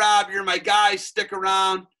 K-Rob, you're my guy. Stick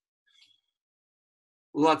around.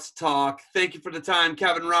 Let's talk. Thank you for the time,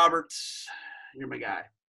 Kevin Roberts. You're my guy.